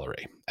 a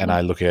gallery and Mm,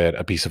 I look at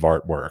a piece of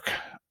artwork,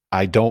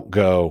 I don't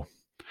go,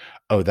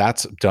 "Oh,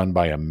 that's done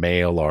by a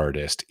male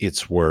artist.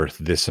 It's worth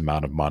this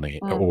amount of money,"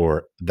 mm,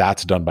 or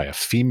 "That's done by a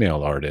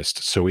female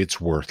artist, so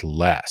it's worth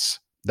less."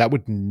 That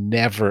would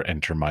never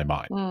enter my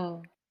mind,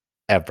 mm.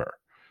 ever.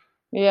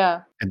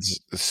 Yeah. And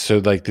so,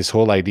 like, this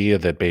whole idea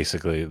that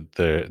basically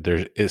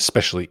there,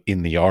 especially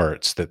in the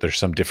arts, that there's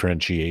some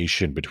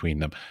differentiation between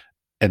them,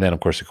 and then, of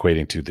course,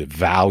 equating to the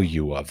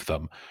value of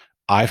them,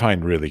 I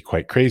find really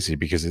quite crazy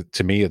because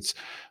to me, it's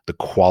the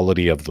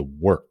quality of the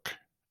work.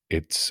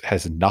 It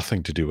has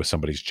nothing to do with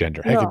somebody's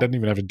gender. Heck, it No. doesn't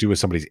even have to do with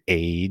somebody's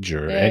age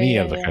or Yeah, any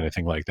yeah, other yeah. kind of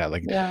thing like that.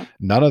 Like, Yeah.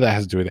 none of that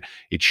has to do with it.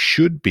 It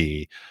should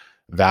be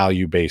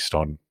value based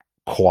on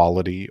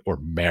quality or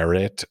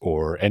merit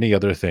or any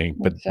other thing,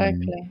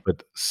 Exactly.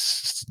 but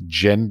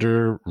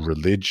gender,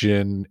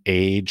 religion,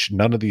 age,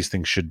 none of these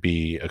things should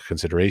be a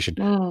consideration,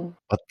 Mm.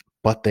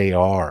 but they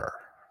are.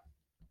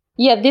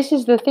 Yeah, this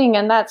is the thing,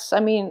 and that's, I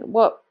mean,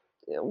 what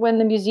when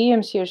the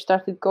museums here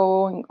started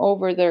going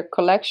over their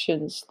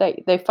collections,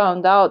 they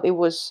found out it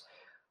was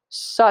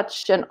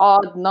such an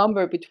odd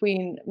number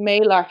between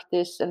male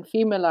artists and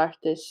female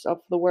artists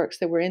of the works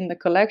that were in the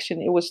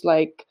collection. It was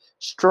like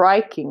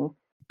striking.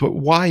 But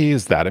why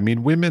is that? I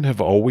mean, women have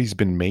always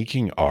been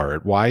making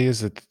art. Why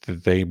is it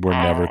that they were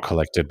never Uh,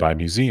 collected by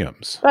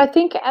museums? but I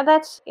think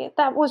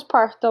that was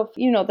part of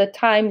the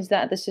times,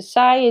 that the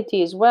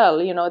society as well.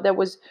 There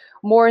was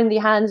more in the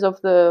hands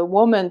of the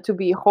woman to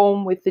be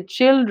home with the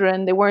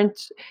children.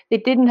 They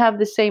didn't have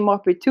the same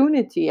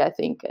opportunity. I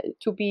think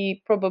to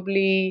be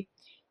probably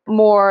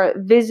more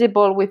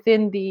visible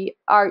within the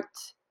art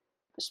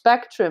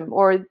spectrum,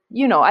 or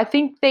I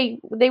think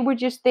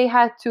they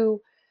had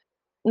to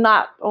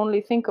not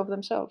only think of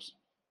themselves.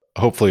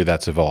 Hopefully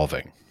that's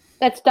evolving.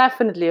 That's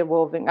definitely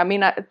evolving. I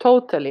mean,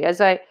 totally. As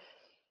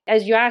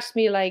you asked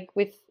me, like,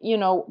 with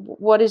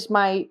what is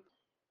my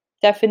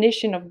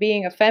definition of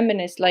being a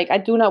feminist, like, I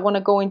do not want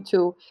to go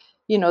into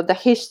the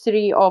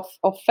history of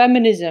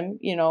feminism.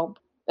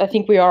 I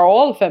think we are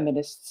all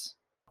feminists.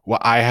 Well,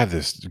 I have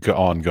this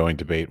ongoing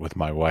debate with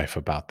my wife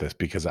about this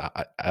because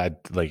I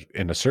like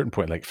in a certain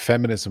point, like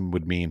feminism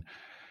would mean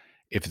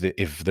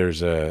if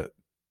there's a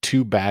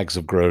two bags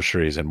of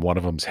groceries and one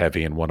of them's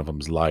heavy and one of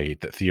them's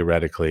light, that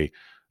theoretically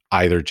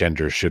either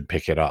gender should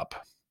pick it up.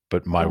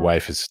 But my Mm,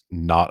 wife is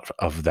not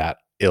of that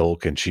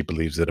ilk, and she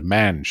believes that a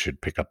man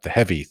should pick up the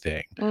heavy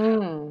thing.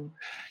 mm,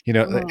 And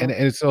mm,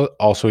 it's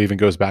also even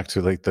goes back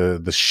to like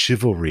the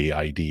chivalry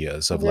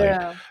ideas of like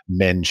yeah.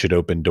 men should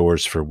open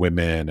doors for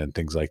women and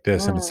things like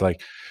this. And it's Mm.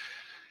 like,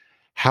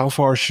 how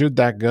far should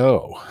that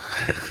go?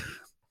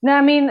 No,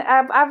 I mean,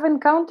 I've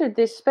encountered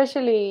this,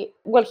 especially,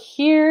 well,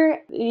 here,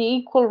 the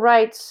equal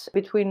rights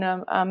between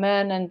a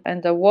man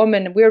and a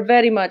woman. We're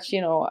very much,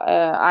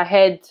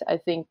 ahead, I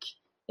think,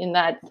 in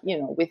that,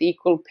 with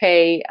equal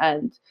pay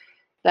and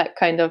that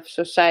kind of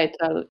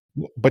societal.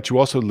 But you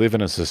also live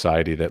in a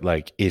society that,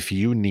 like, if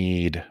you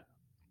need,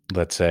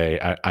 let's say,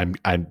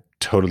 I'm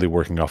totally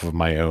working off of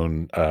my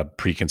own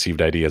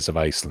preconceived ideas of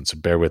Iceland, so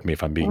bear with me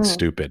if I'm being Mm,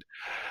 stupid.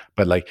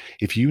 But like,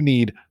 if you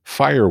need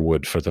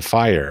firewood for the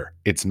fire,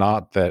 it's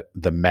not that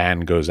the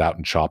man goes out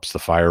and chops the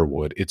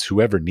firewood. It's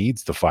whoever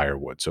needs the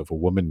firewood. So if a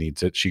woman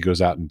needs it, she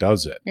goes out and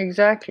does it.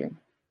 exactly,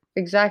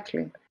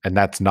 exactly. And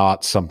that's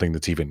not something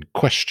that's even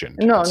questioned.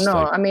 No, It's no.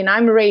 like, I mean,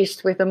 I'm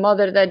raised with a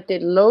mother that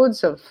did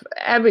loads of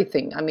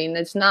everything. I mean,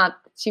 it's not,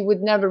 she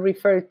would never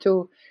refer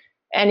to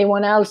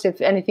anyone else if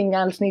anything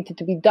else needed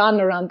to be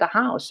done around the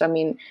house. I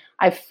mean,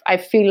 I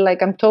feel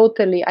like I'm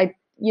totally, I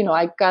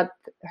got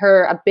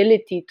her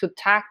ability to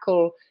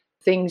tackle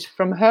things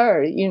from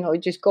her,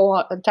 just go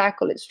on and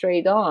tackle it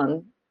straight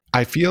on.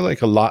 I feel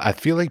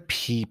like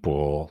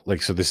people,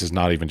 like, so this is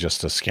not even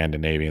just a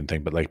Scandinavian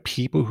thing, but like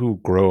people who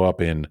grow up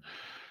in,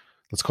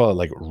 let's call it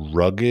like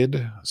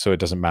rugged. So it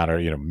doesn't matter,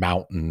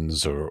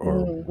 mountains or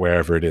Mm.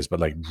 wherever it is, but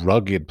like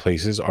rugged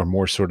places are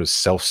more sort of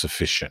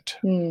self-sufficient.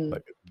 Mm.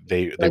 Like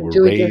they Like were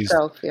do it raised,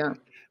 yourself, yeah.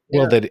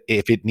 well, Yeah. that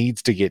if it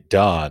needs to get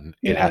done,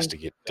 it has Mm. to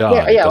get Yeah,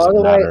 done. It yeah.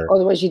 doesn't matter.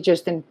 Otherwise you're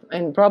just in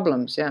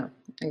problems. Yeah,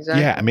 Yeah, I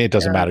exactly. mean, it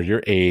doesn't Yeah, matter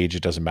your age,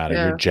 it doesn't matter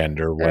your yeah,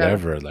 gender, yeah,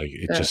 whatever. Like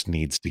it yeah, just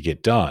needs to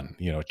get done.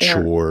 yeah,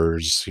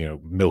 Chores,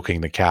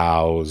 milking the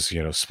cows,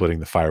 splitting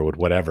the firewood,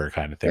 whatever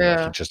kind of thing. Like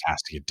yeah. it just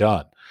has to get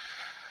done.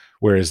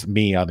 Whereas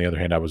me, on the other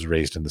hand, I was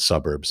raised in the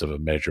suburbs of a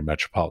major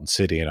metropolitan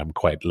city, and I'm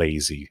quite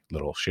lazy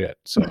little shit.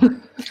 So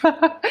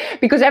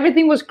Because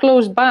everything was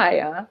close by,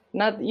 huh?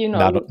 Not,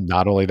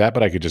 not only that,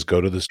 but I could just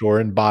go to the store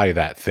and buy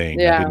that thing.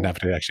 I yeah, didn't have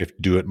to actually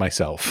do it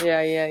myself.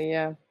 yeah, yeah,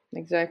 yeah.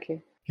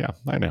 Exactly. Yeah,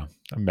 I know.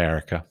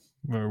 America.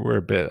 We're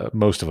a bit,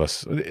 most of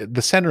us,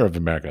 the center of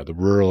America, the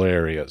rural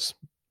areas,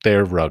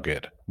 they're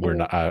rugged. We're Mm,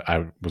 not,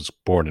 I was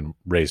born and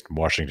raised in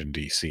Washington,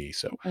 D.C.,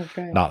 so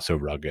okay. not so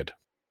rugged.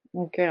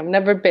 Okay. I've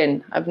never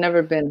been. I've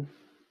never been.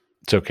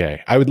 It's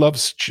okay. I would love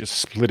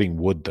splitting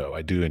wood, though.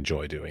 I do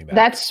enjoy doing that.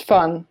 That's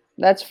fun.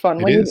 That's fun.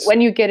 It When you is.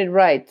 when you get it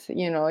right,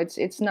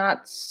 it's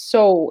not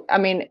so, I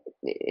mean,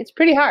 it's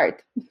pretty hard.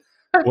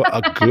 Well,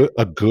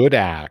 a good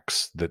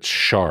axe that's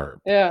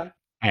sharp Yeah.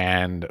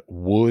 and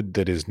wood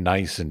that is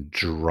nice and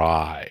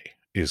dry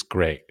is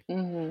great.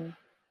 Hmm.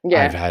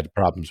 I've Yeah. had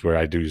problems where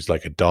I do use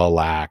like a dull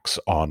axe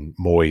on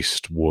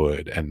moist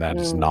wood, and that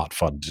is Mm. not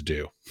fun to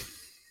do.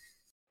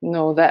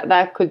 No,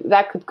 that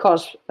could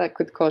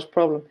cause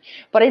problem.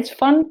 But it's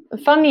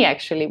funny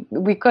actually,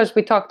 because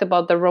we talked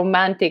about the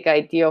romantic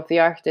idea of the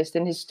artist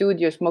in his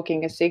studio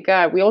smoking a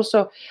cigar. We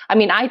also, I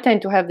mean, I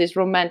tend to have this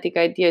romantic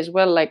idea as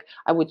well. Like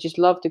I would just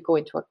love to go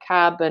into a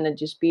cabin and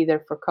just be there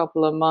for a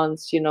couple of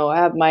months.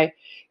 Have my,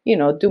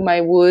 do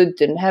my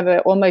wood and have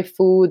all my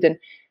food. And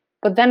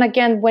but then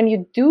again, when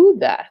you do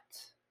that,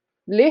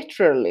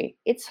 literally,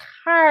 it's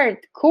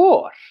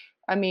hardcore.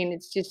 I mean,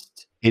 it's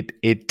just.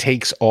 It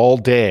takes all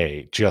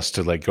day just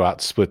to like go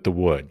out, split the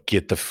wood,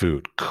 get the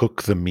food,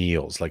 cook the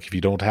meals. Like if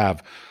you don't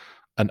have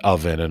an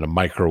oven and a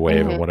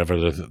microwave and Mhm, whatever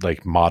the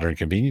like modern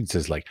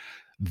conveniences, like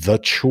the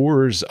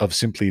chores of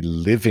simply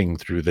living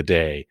through the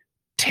day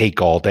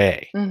take all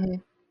day.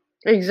 mhm.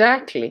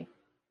 Exactly.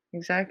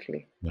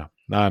 Exactly.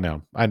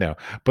 No, I know.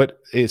 But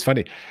it's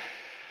funny.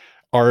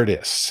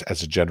 Artists,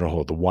 as a general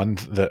whole, the one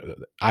that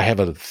I have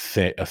a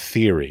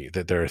theory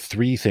that there are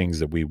three things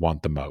that we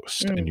want the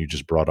most, and Mm, you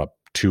just brought up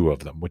two of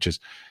them, which is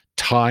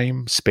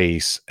time,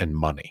 space, and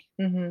money.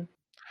 mhm,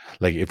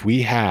 Like if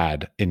we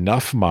had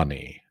enough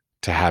money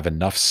to have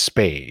enough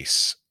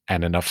space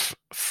and enough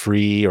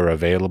free or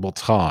available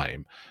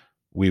time,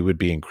 we would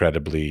be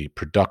incredibly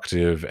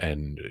productive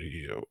and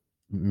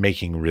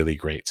making really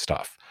great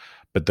stuff.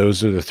 But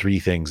those are the three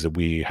things that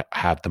we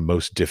have the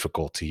most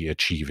difficulty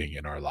achieving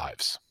in our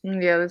lives.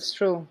 yeah, that's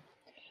true.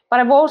 But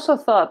I've also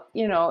thought,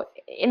 in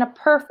a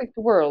perfect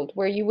world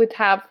where you would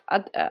have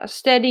a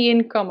steady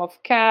income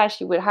of cash,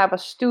 you would have a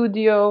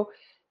studio,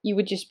 you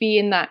would just be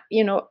in that,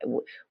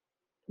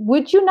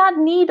 would you not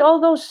need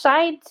all those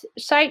side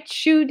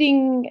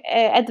shooting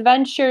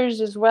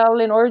adventures as well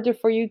in order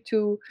for you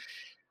to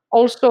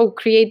also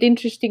create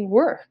interesting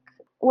work?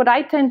 What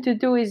I tend to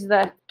do is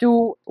that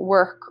do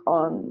work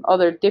on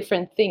other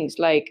different things.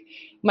 Like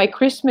my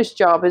Christmas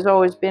job has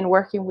always been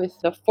working with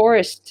the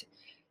Forest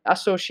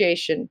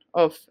Association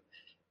of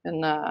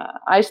in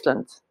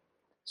Iceland.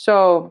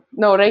 So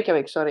no,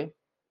 Reykjavík, sorry.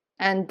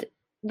 And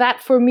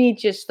that for me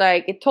just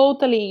like it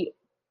totally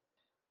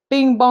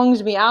bing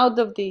bongs me out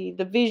of the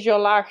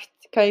visual art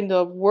kind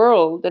of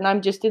world, and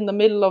I'm just in the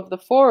middle of the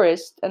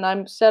forest and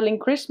I'm selling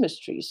Christmas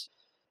trees.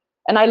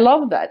 And I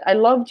love that. I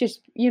love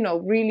just,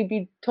 really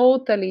be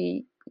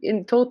totally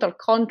in total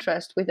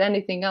contrast with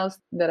anything else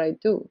that I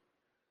do.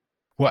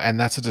 Well, and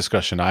that's a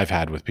discussion I've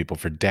had with people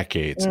for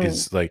decades Mm,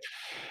 is like,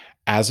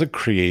 as a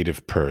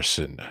creative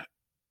person,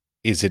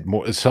 is it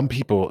more, some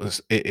people,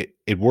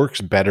 it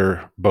works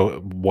better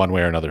both one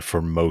way or another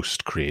for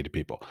most creative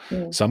people.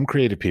 mm, Some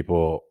creative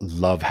people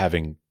love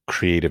having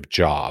creative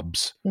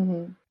jobs,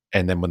 mhm,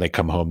 and then when they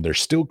come home they're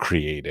still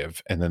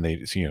creative, and then they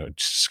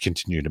just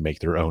continue to make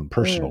their own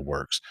personal mm,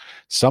 works.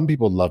 Some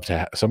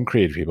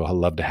creative people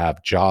love to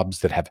have jobs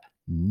that have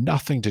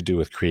nothing to do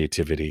with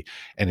creativity,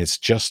 and it's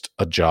just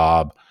a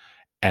job,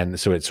 and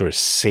so it sort of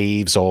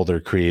saves all their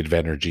creative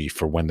energy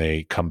for when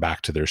they come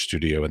back to their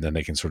studio, and then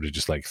they can sort of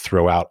just like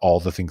throw out all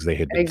the things they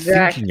had been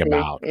thinking exactly.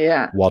 about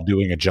Yeah. while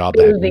doing a job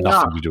that had Building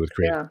up. nothing to do with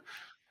creative. Yeah.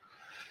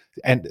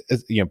 And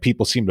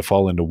people seem to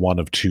fall into one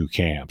of two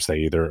camps. They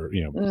either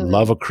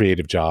love Mm, a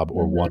creative job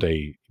or want mhm,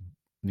 a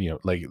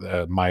like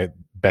my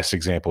best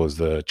example is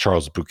the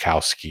Charles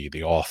Bukowski,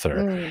 the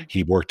author. mm,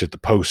 He worked at the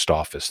post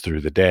office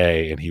through the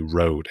day and he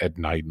wrote at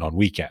night and on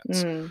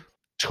weekends. mm,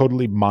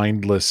 Totally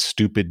mindless,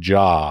 stupid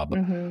job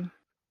mhm.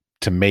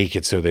 to make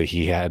it so that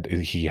he had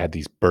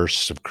these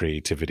bursts of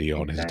creativity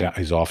on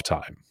Exactly. his off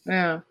time.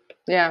 Yeah.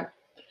 Yeah.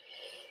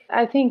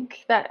 I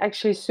think that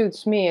actually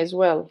suits me as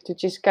well, to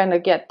just kind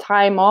of get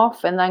time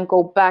off and then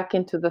go back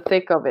into the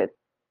thick of it.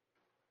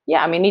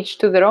 Yeah, I mean, each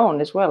to their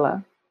own as well. Huh?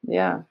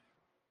 Yeah.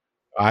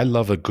 I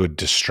love a good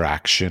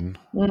distraction.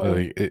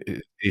 Mm,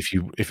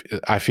 If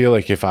I feel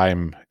like if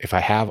I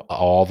have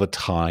all the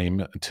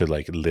time to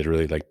like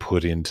literally like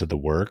put into the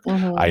work,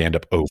 I mhm, end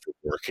up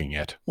overworking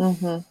it.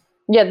 mhm.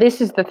 Yeah,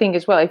 this is the thing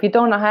as well. If you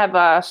don't have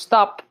a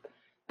stop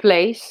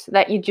place,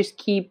 that you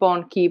just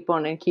and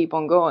keep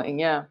on going.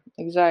 Yeah,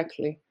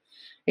 exactly.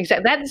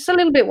 Exactly. That's a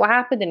little bit what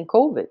happened in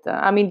COVID.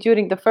 I mean,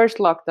 during the first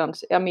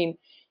lockdowns, I mean,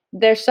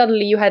 there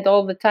suddenly you had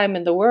all the time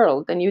in the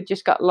world and you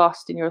just got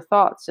lost in your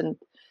thoughts and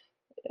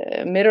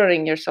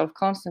mirroring yourself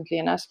constantly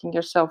and asking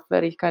yourself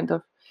very kind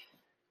of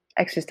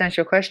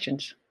existential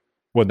questions.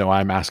 Well, no,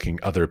 I'm asking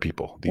other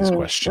people these Mm,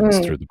 questions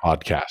mm, through the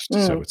podcast,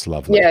 so mm. it's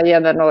lovely. Yeah, yeah,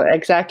 that, no,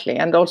 exactly.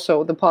 And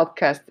also the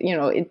podcast,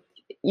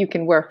 you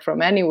can work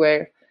from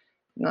anywhere.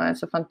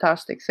 It's a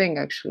fantastic thing,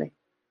 actually.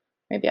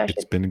 Maybe I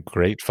It's should. been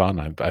great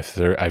fun.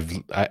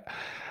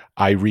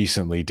 I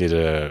recently did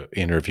a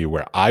interview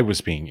where I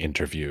was being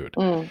interviewed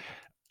Mm,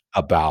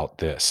 about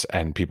this,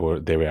 and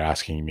they were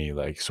asking me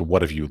like, "So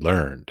what have you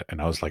learned?"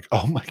 And I was like,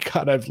 "Oh my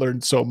god, I've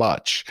learned so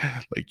much.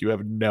 Like you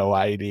have no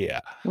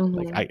idea.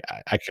 Like hmm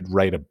I could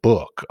write a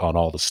book on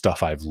all the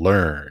stuff I've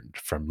learned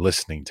from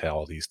listening to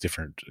all these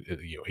different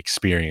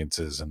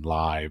experiences and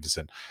lives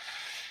and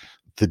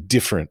the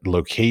different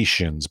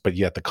locations, but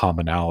yet the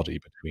commonality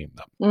between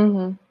them."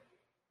 hmm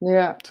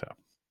Yeah, So,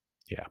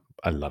 yeah,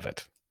 I love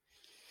it.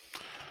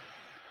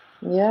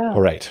 All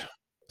yeah. right.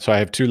 So I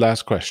have two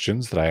last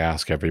questions that I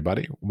ask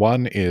everybody.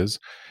 One is,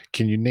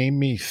 can you name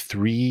me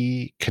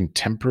three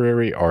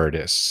contemporary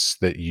artists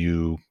that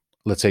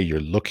let's say you're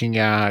looking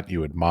at,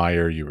 you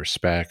admire, you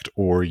respect,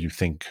 or you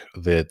think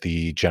that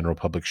the general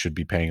public should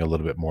be paying a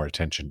little bit more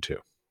attention to?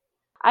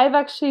 I've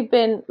actually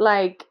been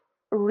like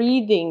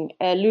reading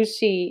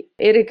Lucy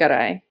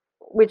Irigaray,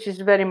 which is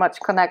very much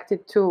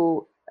connected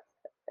to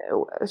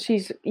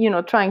she's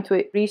trying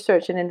to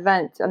research and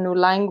invent a new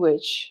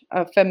language,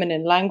 a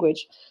feminine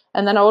language.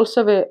 And then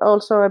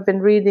also I've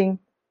been reading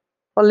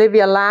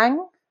Olivia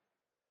Lang,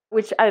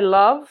 which I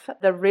love,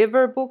 the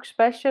River book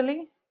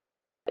especially.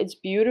 It's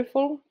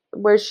beautiful,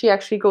 where she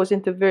actually goes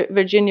into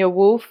Virginia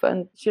Woolf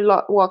and she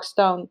walks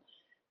down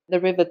the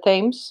River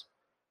Thames.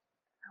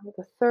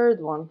 The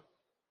third one,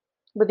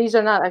 but these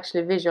are not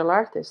actually visual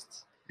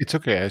artists. It's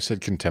okay. I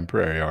said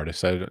contemporary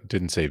artists. I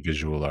didn't say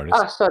visual Oh,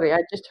 artists. sorry, I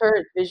just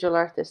heard visual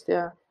artist.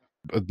 Yeah,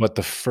 But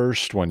the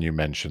first one you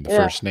mentioned, the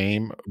yeah, first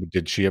name,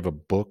 did she have a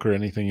book or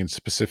anything in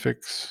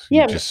specifics? You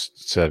yeah,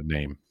 just said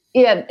name.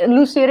 yeah.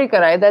 Lucy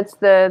Irigaray. That's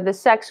the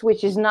sex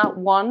which is not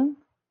one,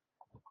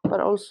 but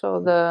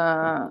also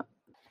the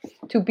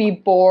to be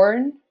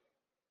born.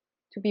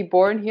 To be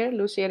born here,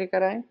 Lucy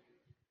Irigaray.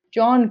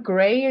 John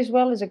Gray as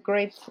well is a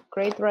great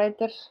writer.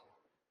 This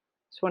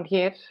one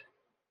here.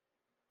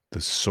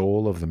 The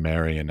Soul of the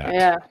Marionette.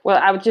 Yeah. Well,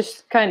 I would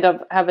just kind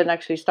of haven't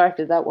actually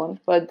started that one,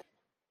 but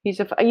he's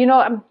a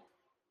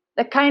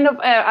kind of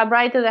a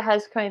writer that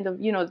has kind of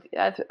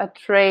a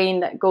train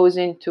that goes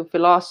into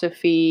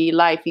philosophy,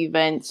 life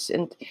events,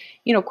 and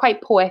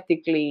quite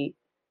poetically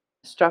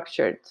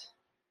structured.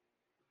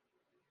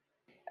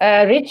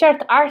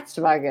 Richard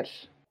Artsvager.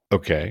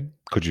 Okay.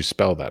 Could you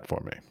spell that for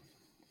me?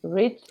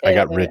 Rich, I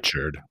got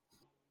Richard.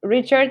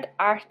 Richard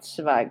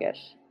Artsvager.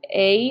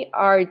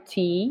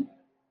 Artschwager.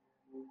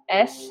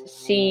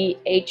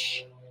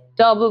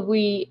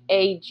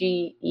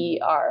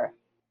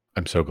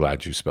 I'm so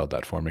glad you spelled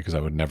that for me because I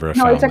would never have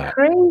No, it's found a that.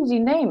 crazy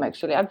name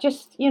actually. I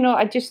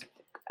just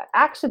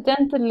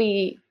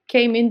accidentally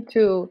came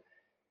into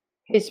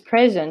his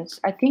presence.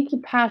 I think he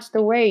passed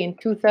away in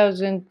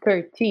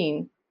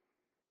 2013.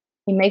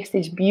 He makes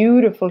this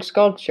beautiful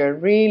sculpture,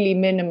 really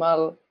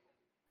minimal.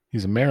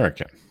 He's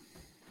American.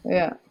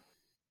 Yeah,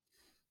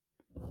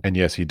 And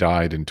yes, he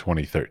died in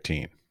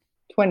 2013.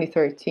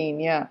 2013.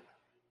 Yeah,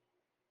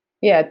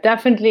 yeah,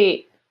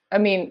 definitely. I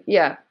mean,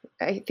 yeah,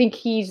 I think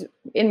he's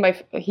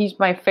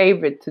my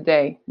favorite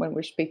today when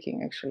we're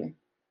speaking. Actually,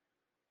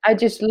 I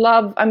just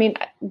love. I mean,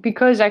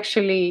 because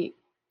actually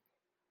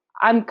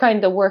I'm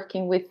kind of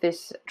working with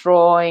this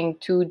drawing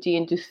 2D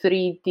into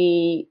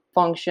 3D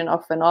function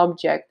of an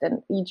object.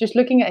 And you just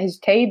looking at his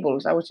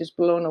tables, I was just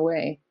blown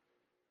away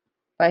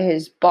by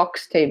his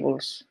box table,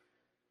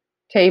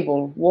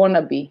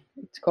 Wannabe,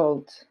 it's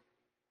called.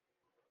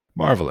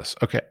 Marvelous.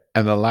 Okay.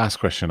 And the last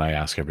question I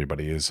ask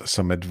everybody is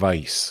some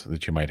advice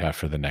that you might have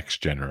for the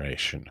next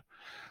generation.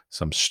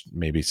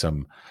 Maybe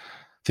some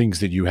things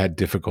that you had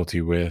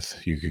difficulty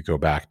with. You could go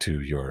back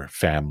to your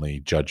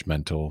family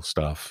judgmental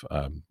stuff,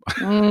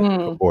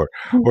 Mm.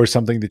 or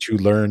something that you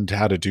learned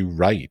how to do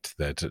right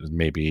that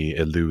maybe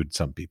elude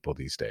some people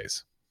these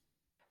days.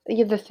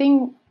 Yeah, the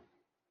thing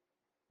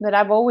that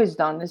I've always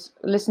done is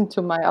listen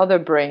to my other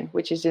brain,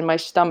 which is in my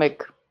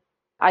stomach.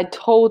 I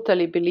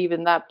totally believe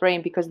in that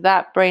brain because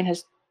that brain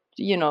has,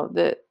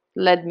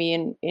 led me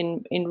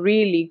in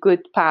really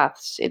good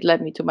paths. It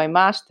led me to my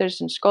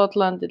masters in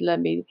Scotland. It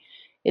led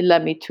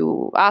me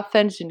to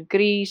Athens in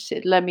Greece.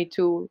 It led me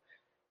to,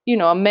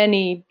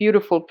 many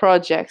beautiful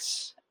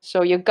projects.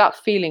 So your gut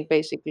feeling,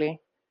 basically,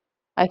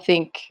 I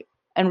think,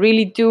 and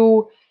really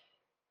do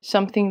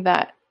something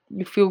that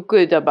you feel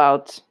good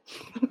about.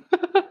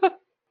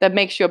 that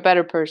makes you a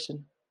better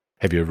person.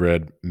 Have you ever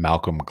read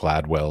Malcolm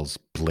Gladwell's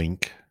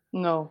Blink?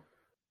 No.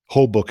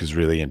 Whole book is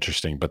really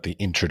interesting, but the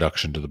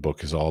introduction to the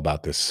book is all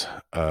about this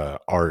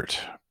art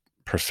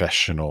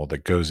professional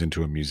that goes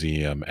into a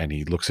museum and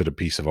he looks at a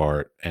piece of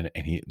art and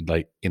he,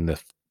 like, in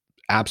the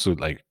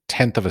absolute like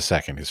 10th of a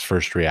second, his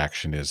first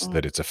reaction is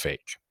that it's a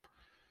fake.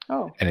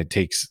 Oh. And it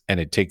takes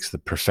the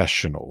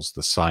professionals,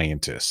 the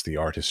scientists, the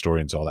art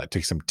historians, all that. It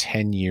takes them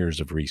 10 years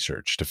of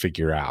research to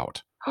figure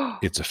out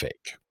it's a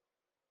fake.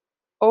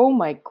 Oh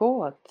my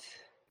God.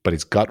 But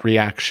his gut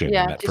reaction in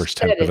that just first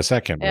said 10th of a it.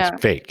 second was Yeah,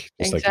 fake.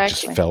 It's like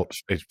exactly.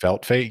 it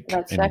felt fake,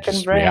 That and he second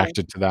just brain.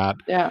 reacted to that.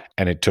 Yeah.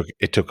 And it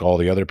took all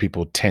the other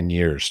people 10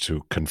 years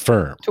to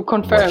confirm it.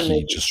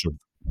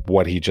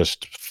 what he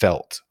just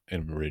felt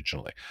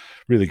originally.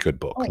 Really good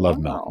book. Oh, Love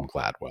wow. Malcolm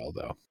Gladwell,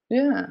 though.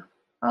 Yeah.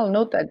 I'll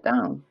note that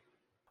down.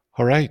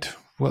 All right.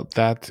 Well,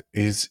 that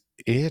is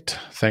it.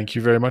 Thank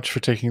you very much for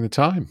taking the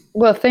time.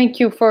 Well, thank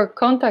you for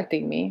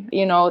contacting me.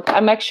 You know,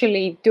 I'm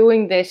actually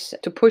doing this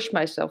to push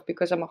myself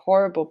because I'm a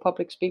horrible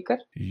public speaker.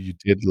 You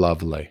did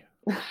lovely.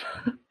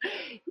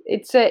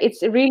 It's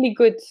really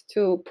good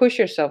to push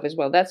yourself as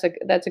well. That's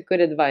a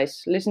good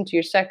advice. Listen to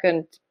your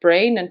second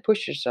brain and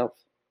push yourself.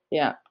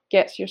 Yeah,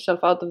 get yourself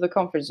out of the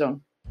comfort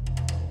zone.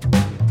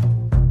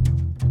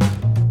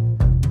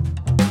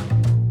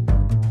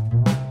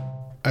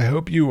 I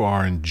hope you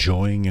are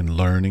enjoying and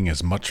learning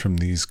as much from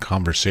these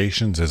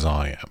conversations as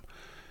I am.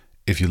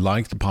 If you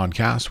like the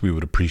podcast, we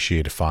would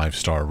appreciate a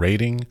 5-star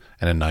rating,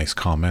 and a nice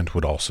comment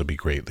would also be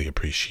greatly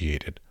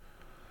appreciated.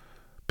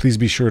 Please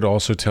be sure to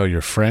also tell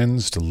your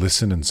friends to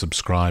listen and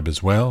subscribe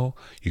as well.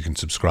 You can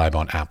subscribe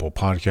on Apple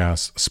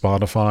Podcasts,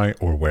 Spotify,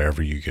 or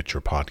wherever you get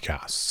your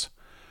podcasts.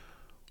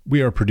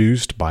 We are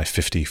produced by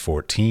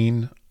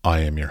 5014. I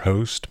am your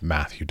host,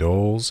 Matthew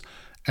Doles.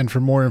 And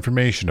for more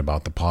information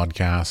about the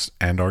podcast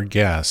and our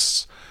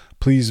guests,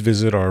 please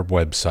visit our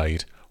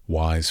website,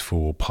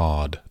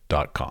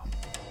 wisefoolpod.com.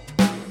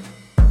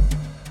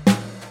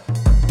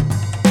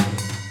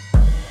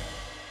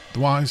 The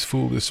Wise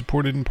Fool is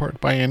supported in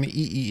part by an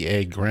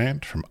EEA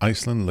grant from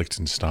Iceland,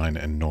 Liechtenstein,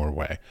 and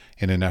Norway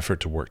in an effort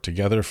to work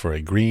together for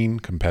a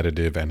green,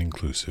 competitive, and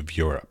inclusive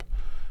Europe.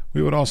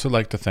 We would also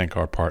like to thank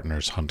our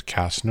partners Hunt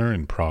Kastner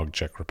in Prague,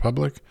 Czech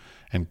Republic,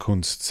 and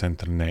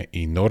Kunstsentrene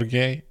i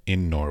Norge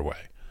in Norway.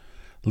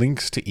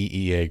 Links to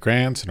EEA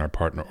grants and our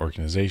partner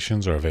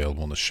organizations are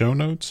available in the show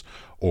notes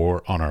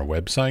or on our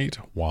website,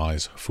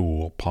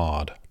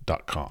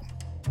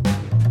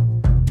 wisefoolpod.com.